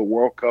lesson for the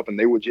World Cup and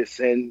they would just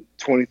send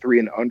 23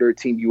 and under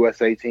Team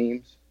USA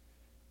teams.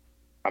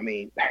 I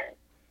mean,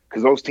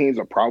 because those teams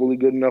are probably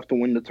good enough to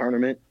win the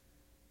tournament.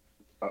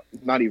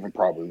 Not even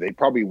probably. They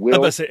probably will.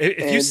 I'm about to say,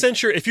 if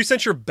you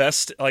sent your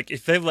best, like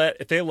if they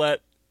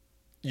let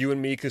you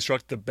and me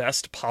construct the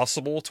best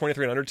possible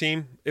 23 and under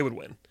team, it would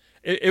win.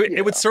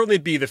 It would certainly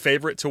be the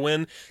favorite to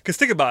win. Because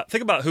think about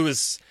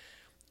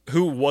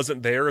who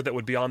wasn't there that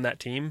would be on that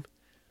team.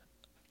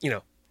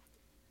 Even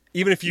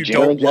if you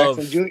don't love,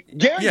 Jaren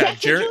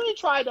Jackson Jr.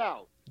 tried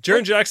out.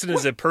 Jaren Jackson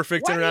is a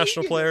perfect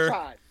international player.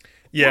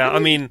 Yeah, I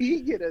mean, he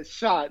get a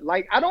shot.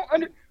 Like I don't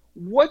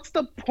what's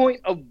the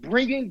point of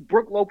bringing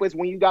Brook Lopez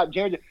when you got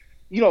Jaren?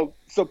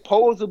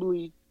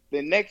 Supposedly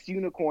the next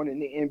unicorn in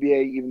the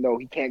NBA, even though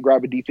he can't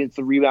grab a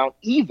defensive rebound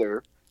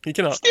either. He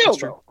cannot. Still,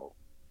 though,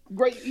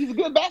 great. He's a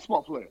good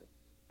basketball player.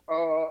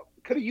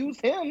 Could have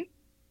used him.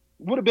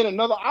 Would have been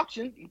another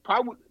option. He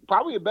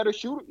probably a better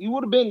shooter. He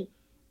would have been.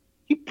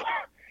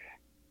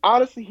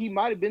 Honestly, he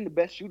might have been the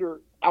best shooter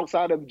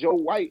outside of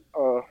Joe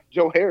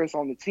Harris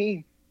on the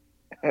team.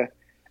 I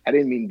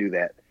didn't mean to do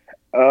that.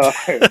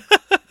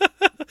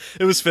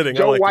 It was fitting.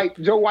 Joe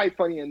White,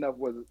 funny enough,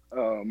 was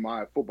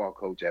my football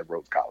coach at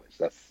Rhodes College.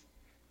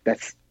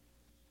 That's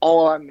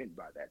all I meant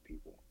by that,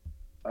 people.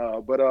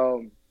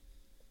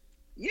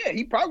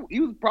 He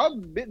was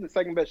probably been the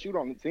second best shooter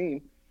on the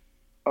team.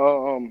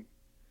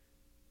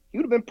 He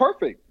would have been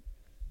perfect.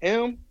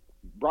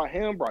 Brought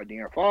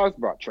De'Aaron Fox,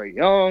 brought Trae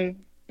Young,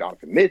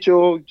 Donovan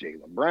Mitchell,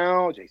 Jaylen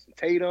Brown, Jason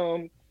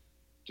Tatum,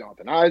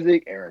 Jonathan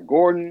Isaac, Aaron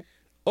Gordon.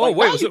 Oh,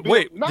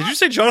 did you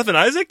say Jonathan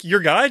Isaac?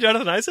 Your guy,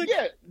 Jonathan Isaac?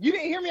 Yeah, you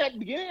didn't hear me at the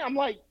beginning. I'm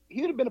like,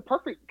 he would have been a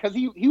perfect because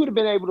he would have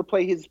been able to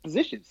play his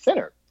position,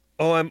 center.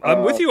 Oh,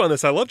 I'm with you on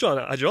this. I love John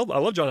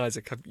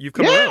Isaac. You've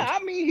come around. Yeah,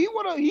 I mean, he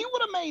would have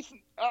made some,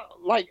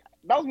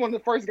 that was one of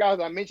the first guys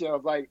I mentioned. I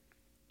was like,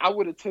 I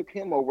would have took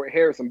him over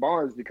Harrison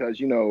Barnes because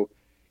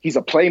he's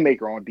a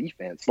playmaker on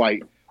defense.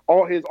 Like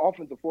all his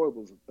offensive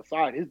foibles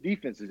aside, his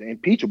defense is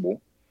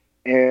impeachable.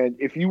 And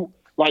if you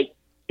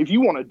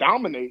want to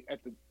dominate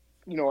at the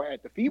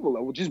FIBA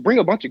level, just bring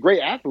a bunch of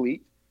great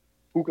athletes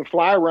who can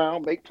fly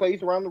around, make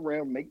plays around the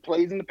rim, make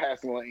plays in the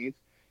passing lanes,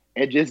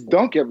 and just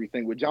dunk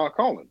everything with John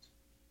Collins.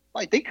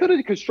 Like, they could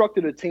have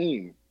constructed a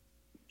team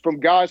from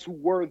guys who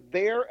were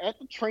there at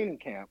the training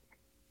camp,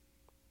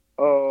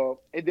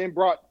 and then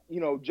brought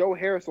Joe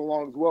Harris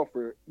along as well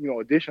for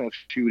additional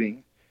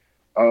shooting,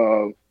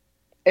 and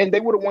they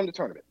would have won the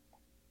tournament.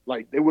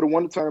 Like they would have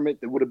won the tournament.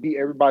 They would have beat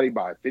everybody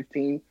by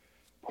 15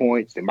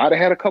 points. They might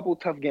have had a couple of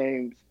tough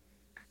games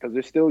because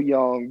they're still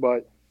young,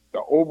 but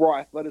the overall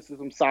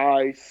athleticism,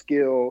 size,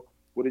 skill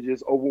would have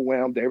just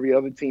overwhelmed every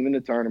other team in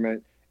the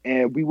tournament,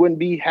 and we wouldn't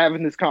be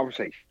having this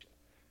conversation.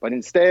 But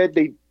instead,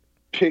 they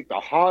picked a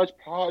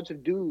hodgepodge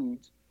of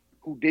dudes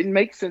who didn't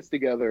make sense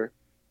together,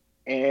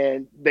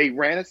 and they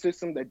ran a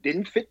system that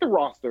didn't fit the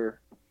roster,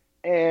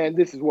 and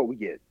this is what we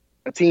get.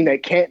 A team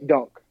that can't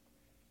dunk.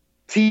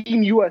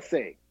 Team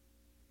USA.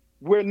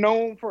 We're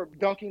known for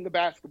dunking the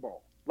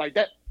basketball. Like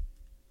that.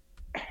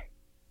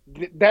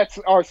 That's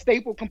our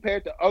staple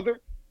compared to other,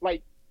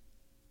 like,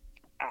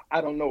 I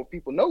don't know if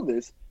people know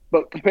this,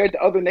 but compared to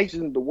other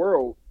nations in the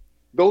world,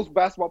 those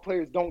basketball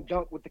players don't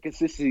dunk with the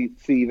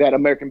consistency that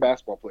American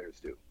basketball players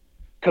do.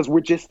 Because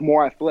we're just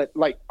more athletic.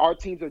 Like, our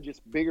teams are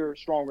just bigger,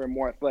 stronger, and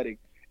more athletic,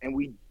 and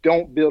we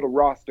don't build a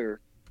roster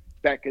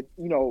that could,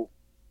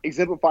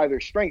 exemplify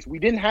their strengths. We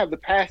didn't have the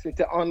passing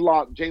to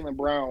unlock Jaylen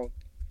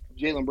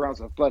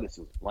Brown's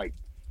athleticism. Like,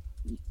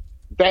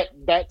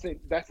 that's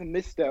a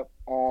misstep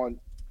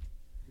on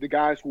the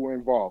guys who were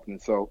involved,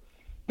 and so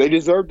they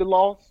deserve the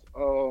loss.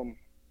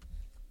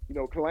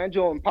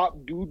 Colangelo and Pop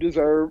do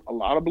deserve a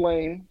lot of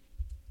blame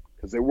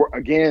because they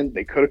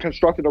could have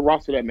constructed a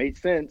roster that made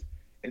sense.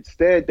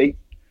 Instead,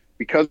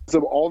 because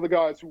of all the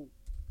guys who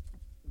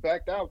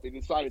backed out, they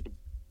decided to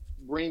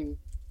bring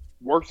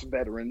worse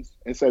veterans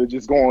instead of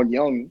just going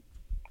young.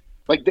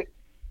 Like,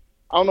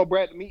 I don't know,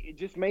 Brad. To me, it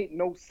just made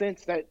no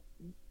sense that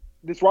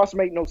this roster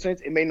made no sense.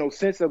 It made no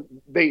sense that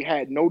they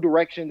had no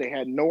direction. They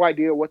had no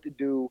idea what to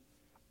do.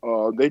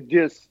 They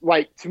just,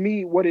 like, to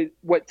me, what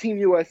Team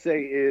USA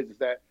is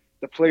that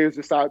the players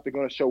decide they're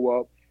going to show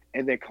up,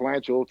 and then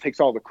Colangelo takes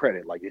all the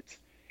credit. Like,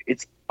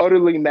 it's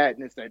utterly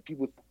madness that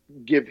people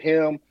give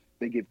him.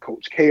 They give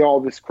Coach K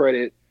all this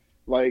credit.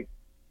 Like,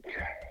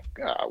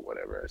 God,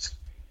 whatever.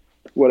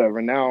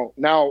 Now,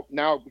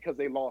 because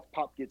they lost,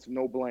 Pop gets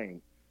no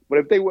blame. But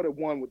if they would have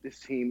won with this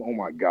team, oh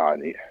my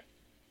God,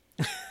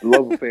 the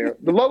love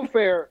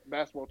affair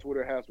basketball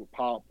Twitter has with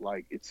Pop,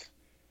 like, it's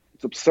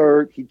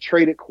absurd. He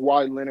traded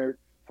Kawhi Leonard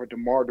for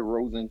DeMar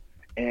DeRozan,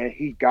 and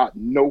he got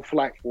no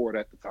flack for it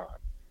at the time.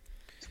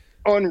 It's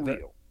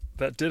unreal.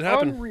 That did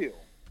happen. Unreal.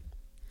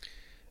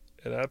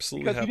 It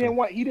absolutely happened.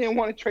 Because he didn't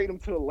want to trade him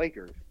to the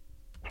Lakers.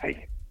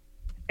 Like,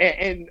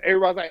 and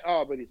everybody's like,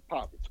 oh, but it's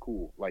Pop. It's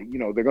cool. Like,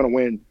 they're gonna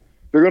win.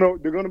 They're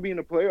gonna be in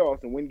the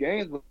playoffs and win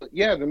games. But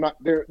yeah, they're not.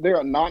 They're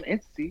a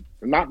non-entity.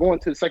 They're not going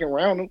to the second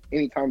round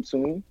anytime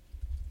soon.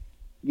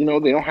 They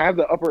don't have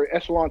the upper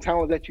echelon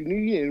talent that you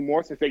need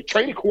anymore since they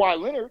traded Kawhi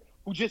Leonard,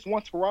 who just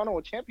won Toronto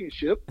a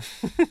championship.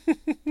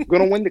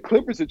 Going to win the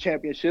Clippers a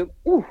championship.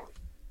 Ooh,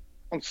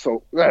 I'm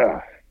so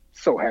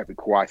happy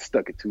Kawhi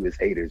stuck it to his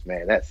haters,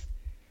 man.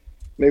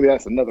 Maybe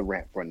that's another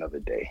rant for another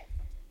day.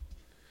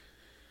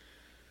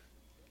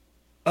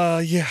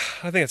 Yeah,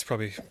 I think it's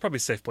probably a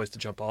safe place to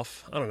jump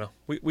off. I don't know.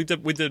 We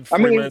did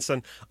 40 minutes,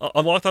 and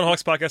on the Locked On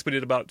Hawks podcast, we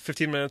did about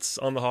 15 minutes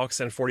on the Hawks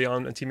and 40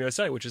 on Team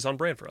USA, which is on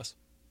brand for us.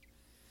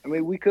 I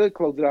mean, we could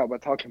close it out by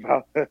talking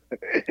about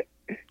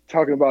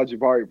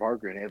Jabari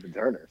Parker and Evan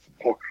Turner.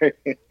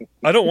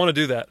 I don't want to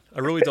do that. I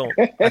really don't.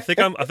 I think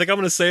I'm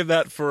going to save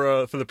that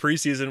for the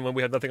preseason when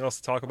we have nothing else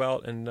to talk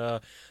about. And the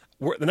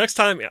next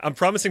time, I'm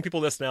promising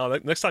people this now.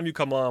 Next time you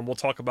come on, we'll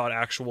talk about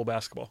actual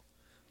basketball,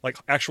 like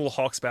actual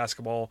Hawks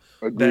basketball.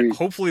 Agreed. That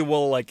hopefully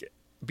will like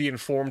be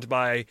informed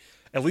by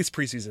at least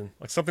preseason,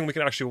 like something we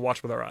can actually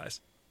watch with our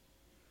eyes.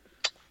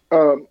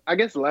 I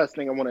guess the last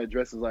thing I want to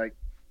address is, like,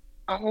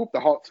 I hope the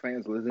Hawks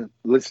fans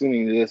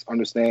listening to this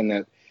understand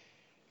that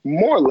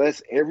more or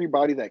less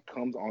everybody that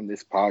comes on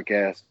this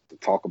podcast to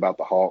talk about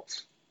the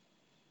Hawks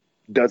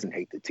doesn't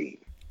hate the team.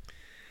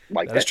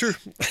 Like, that's true.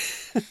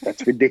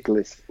 That's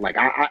ridiculous. Like,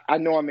 I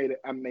know I made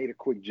a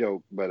quick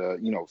joke, but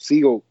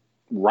Siegel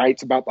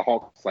writes about the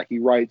Hawks like he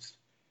writes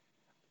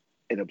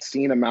an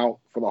obscene amount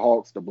for the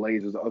Hawks, the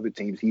Blazers, the other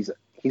teams. He's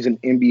an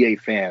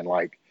NBA fan,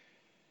 like,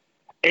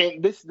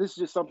 and this is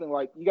just something,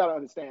 like, you got to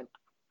understand.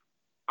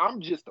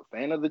 I'm just a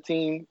fan of the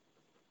team.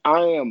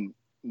 I am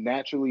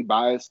naturally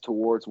biased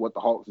towards what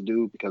the Hawks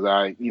do because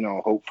I,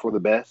 hope for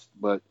the best.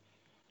 But,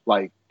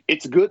 like,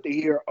 it's good to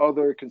hear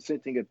other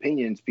consenting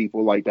opinions,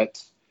 people. Like,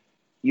 that's,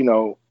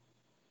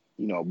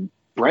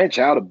 branch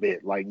out a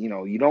bit. Like,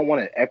 you don't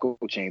want an echo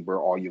chamber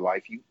all your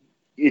life.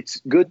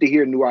 It's good to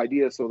hear new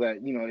ideas so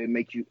that,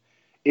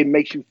 it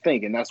makes you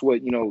think. And that's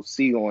what,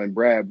 Siegel and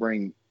Brad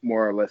bring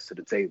more or less to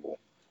the table.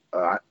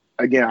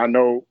 Again, I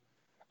know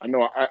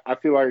I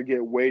feel like I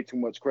get way too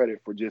much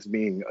credit for just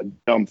being a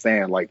dumb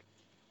fan. Like,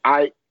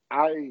 I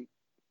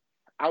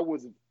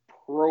was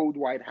pro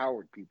Dwight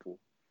Howard, people.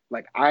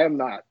 Like, I'm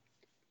not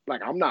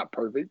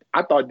perfect.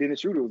 I thought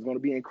Dennis Schroeder was going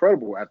to be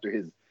incredible after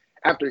his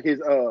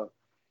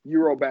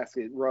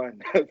Eurobasket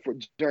run for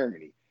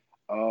Germany.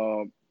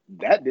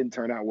 that didn't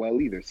turn out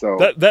well either. So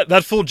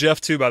that fooled Jeff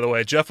too, by the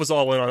way. Jeff was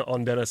all in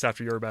on Dennis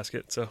after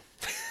Eurobasket, so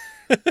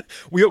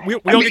we all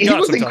get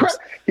got sometimes.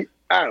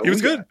 He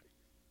was good.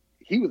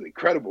 He was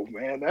incredible,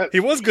 man. He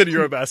was good at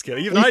Eurobasket.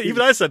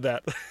 Even I said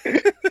that.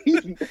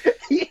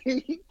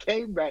 he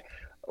came back.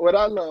 What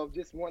I love,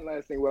 just one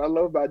last thing. What I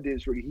love about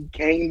Dennis Schroeder, he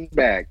came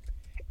back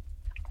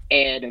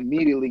and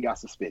immediately got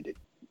suspended.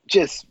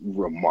 Just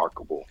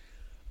remarkable.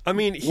 I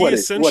mean, he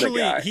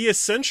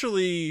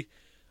essentially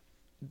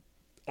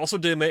also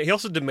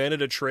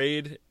demanded a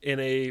trade in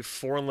a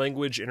foreign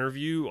language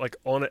interview, like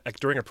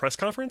during a press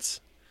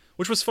conference,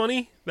 which was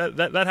funny.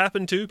 That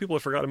happened too. People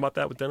have forgotten about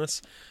that with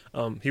Dennis.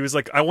 He was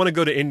like, "I want to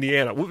go to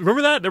Indiana."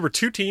 Remember that? There were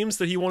 2 teams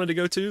that he wanted to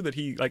go to that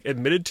he like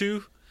admitted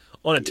to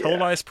on a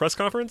televised press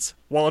conference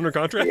while under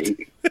contract.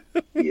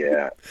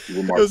 Yeah,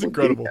 it was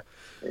incredible.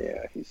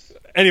 Yeah.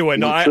 Anyway,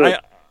 no,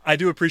 I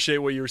do appreciate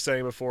what you were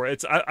saying before.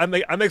 It's I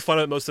make fun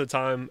of it most of the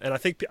time, and I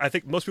think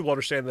most people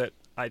understand that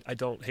I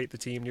don't hate the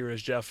team near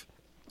as Jeff.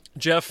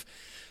 Jeff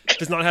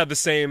does not have the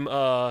same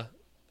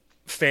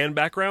fan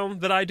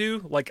background that I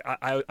do. Like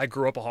I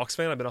grew up a Hawks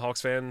fan. I've been a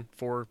Hawks fan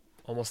for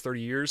almost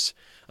 30 years.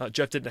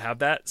 Jeff didn't have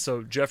that,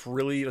 so Jeff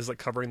really is like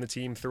covering the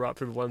team through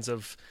the lens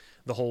of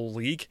the whole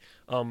league.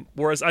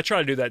 Whereas I try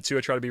to do that too.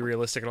 I try to be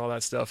realistic and all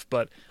that stuff,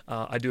 but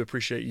I do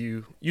appreciate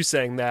you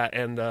saying that.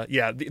 And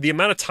the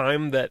amount of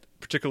time that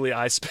particularly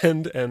I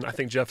spend, and I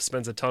think Jeff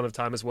spends a ton of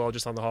time as well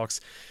just on the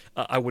Hawks,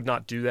 I would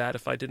not do that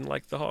if I didn't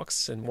like the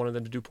Hawks and wanted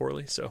them to do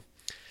poorly. So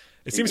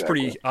it seems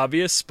pretty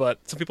obvious,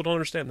 but some people don't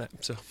understand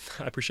that. So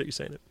I appreciate you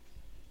saying it.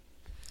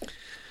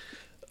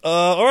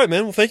 All right,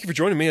 man. Well, thank you for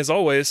joining me as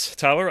always,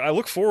 Tyler. I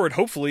look forward,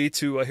 hopefully,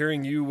 to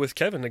hearing you with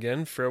Kevin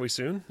again fairly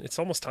soon. It's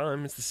almost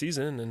time. It's the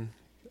season, and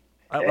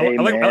I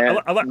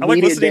like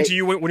listening to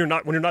you when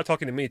you're not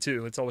talking to me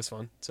too. It's always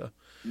fun. So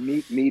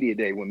media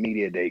day, when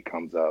media day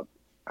comes up,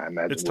 I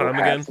imagine it's time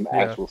again. Some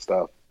actual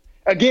stuff.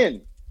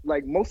 Again,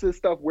 like most of the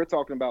stuff we're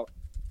talking about,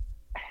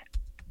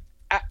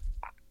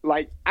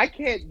 I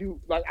can't do.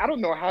 Like I don't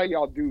know how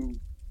y'all do.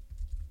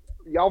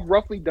 Y'all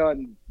roughly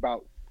done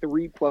about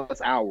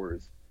 3+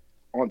 hours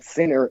on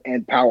center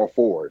and power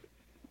forward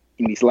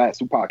in these last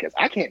 2 podcasts.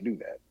 I can't do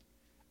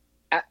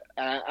that.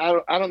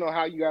 I don't know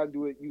how you guys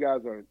do it. You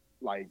guys are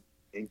like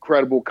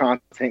incredible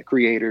content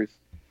creators.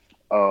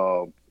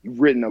 You've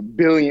written 1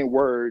 billion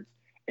words,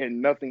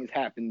 and nothing's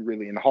happened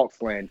really in Hawks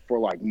land for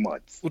like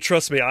months. Well,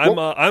 trust me,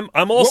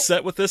 I'm all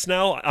set with this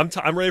now.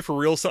 I'm ready for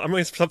real stuff. I'm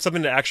ready for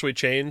something to actually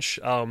change.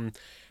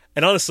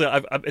 And honestly,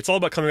 it's all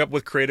about coming up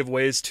with creative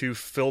ways to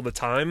fill the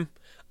time.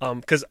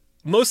 Because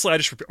mostly I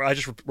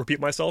just repeat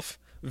myself.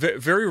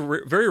 Very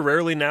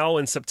rarely now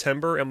in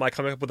September am I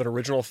coming up with an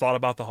original thought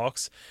about the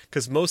Hawks,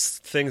 because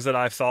most things that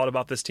I've thought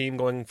about this team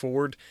going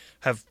forward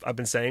I've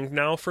been saying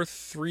now for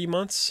 3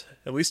 months,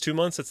 at least 2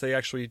 months since they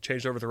actually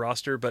changed over the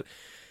roster. But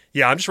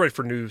yeah, I'm just ready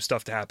for new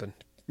stuff to happen.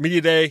 Media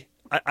Day,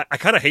 I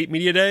kind of hate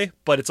Media Day,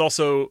 but it's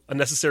also a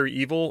necessary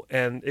evil,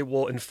 and it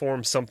will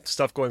inform some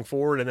stuff going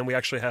forward, and then we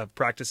actually have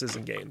practices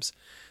and games.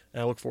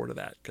 And I look forward to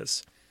that,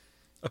 because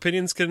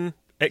opinions can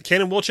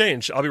and will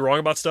change. I'll be wrong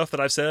about stuff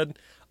that I've said.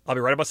 I'll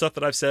be right about stuff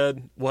that I've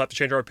said. We'll have to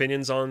change our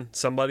opinions on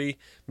somebody.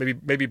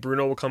 Maybe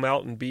Bruno will come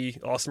out and be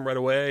awesome right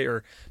away,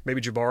 or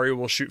maybe Jabari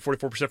will shoot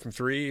 44% from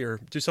 3,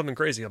 or do something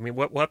crazy. I mean,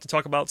 we'll have to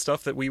talk about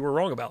stuff that we were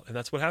wrong about, and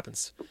that's what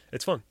happens.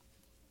 It's fun.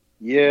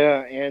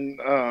 Yeah,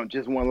 and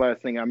just one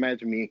last thing. I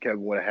imagine me and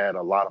Kevin would have had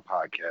a lot of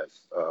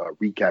podcasts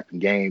recapping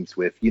games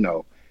with,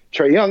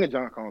 Trae Young and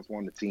John Collins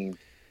on the team,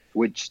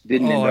 which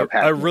didn't end up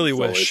happening. I really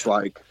wish. It's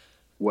like,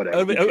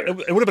 whatever.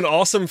 It would have been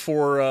awesome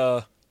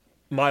for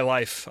my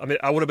life. I mean,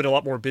 I would have been a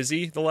lot more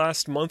busy the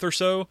last month or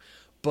so,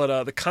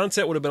 but the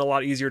content would have been a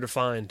lot easier to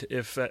find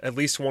if at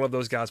least one of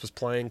those guys was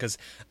playing, because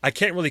I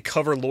can't really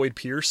cover Lloyd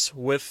Pierce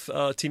with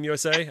Team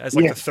USA as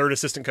the third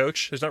assistant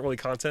coach. There's not really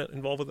content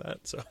involved with that.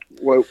 So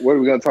what are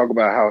we going to talk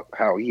about?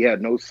 How he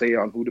had no say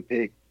on who to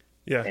pick?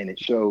 Yeah, and it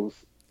shows.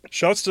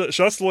 Shouts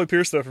to Lloyd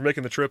Pierce though for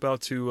making the trip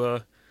out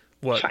to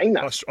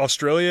China,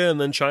 Australia,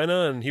 and then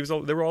China, and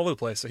they were all over the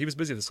place. So he was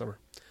busy this summer.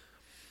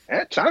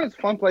 Yeah, China's a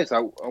fun place. I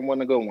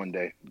want to go one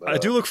day. But, I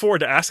do look forward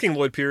to asking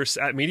Lloyd Pierce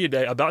at Media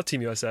Day about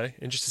Team USA,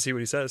 and just to see what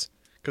he says,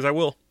 because I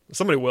will.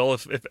 Somebody will.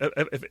 If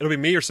it'll be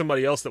me or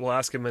somebody else that will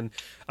ask him, and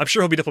I'm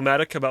sure he'll be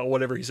diplomatic about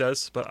whatever he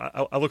says. But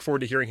I look forward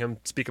to hearing him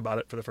speak about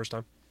it for the first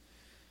time.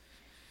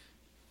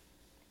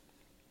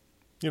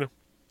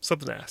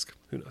 Something to ask.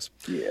 Who knows?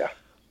 Yeah.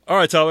 All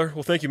right, Tyler.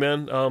 Well, thank you,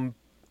 man.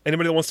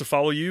 Anybody that wants to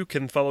follow you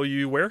can follow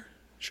you where?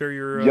 Share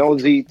your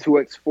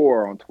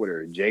Jonesy2x4 on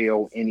Twitter.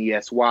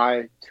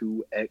 JONESY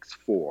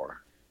 2x4.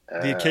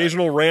 The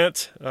occasional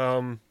rant,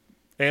 anime.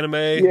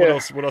 Yeah.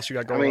 What else you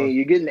got going on? I mean,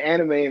 you're getting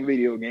anime and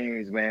video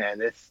games, man.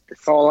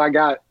 That's all I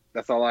got.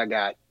 That's all I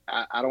got.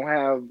 I don't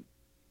have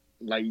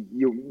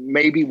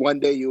maybe one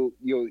day you'll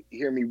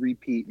hear me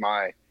repeat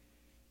my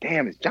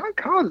damn, is John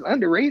Collins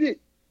underrated?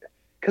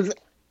 Because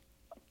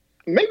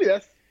maybe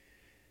that's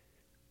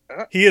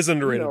he is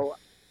underrated.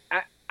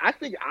 I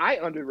think I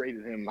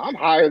underrated him. I'm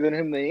higher than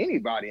him than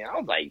anybody. And I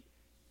was like,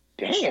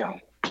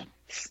 damn,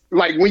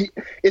 like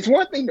it's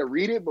one thing to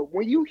read it, but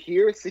when you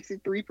hear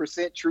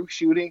 63% true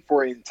shooting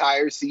for an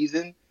entire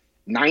season,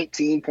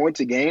 19 points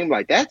a game,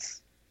 like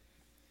that's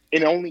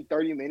in only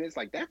 30 minutes,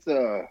 like that's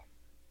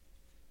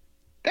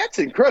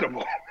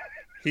incredible.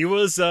 He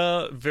was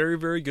very,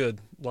 very good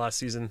last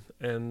season,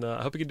 and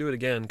I hope he can do it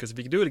again. Because if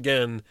he can do it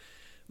again,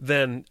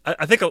 then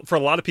I think for a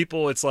lot of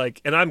people, it's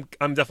like, and I'm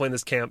definitely in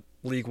this camp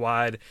league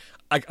wide.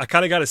 I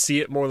kind of got to see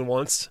it more than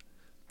once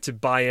to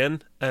buy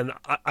in, and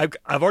I've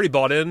already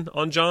bought in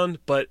on John,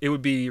 but it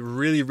would be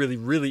really, really,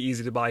 really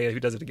easy to buy in if he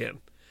does it again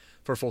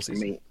for a full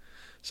season. I mean,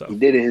 so he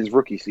did it his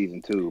rookie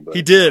season too. But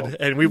he did,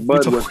 and we've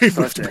talked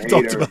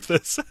about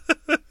this.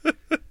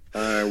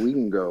 We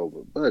can go,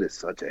 but Bud is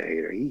such a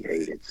hater. He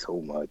hated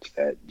so much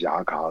that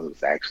John Collins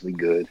was actually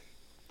good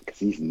because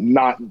he's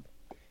not.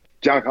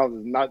 John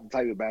Collins is not the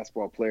type of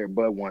basketball player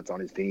Bud wants on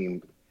his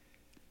team.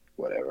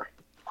 Whatever.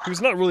 He was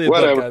not really a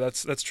Bud guy.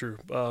 That's true.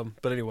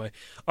 But anyway,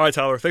 all right,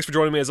 Tyler. Thanks for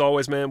joining me as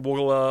always, man.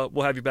 We'll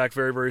have you back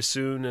very, very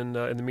soon. And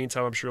in the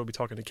meantime, I'm sure we'll be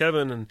talking to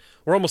Kevin, and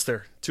we're almost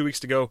there. 2 weeks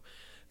to go.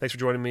 Thanks for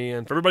joining me,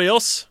 and for everybody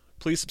else,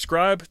 please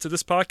subscribe to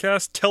this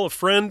podcast. Tell a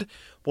friend.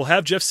 We'll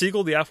have Jeff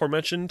Siegel, the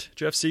aforementioned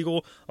Jeff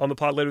Siegel, on the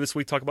pod later this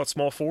week, talk about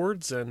small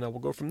forwards, and we'll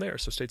go from there.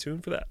 So stay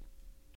tuned for that.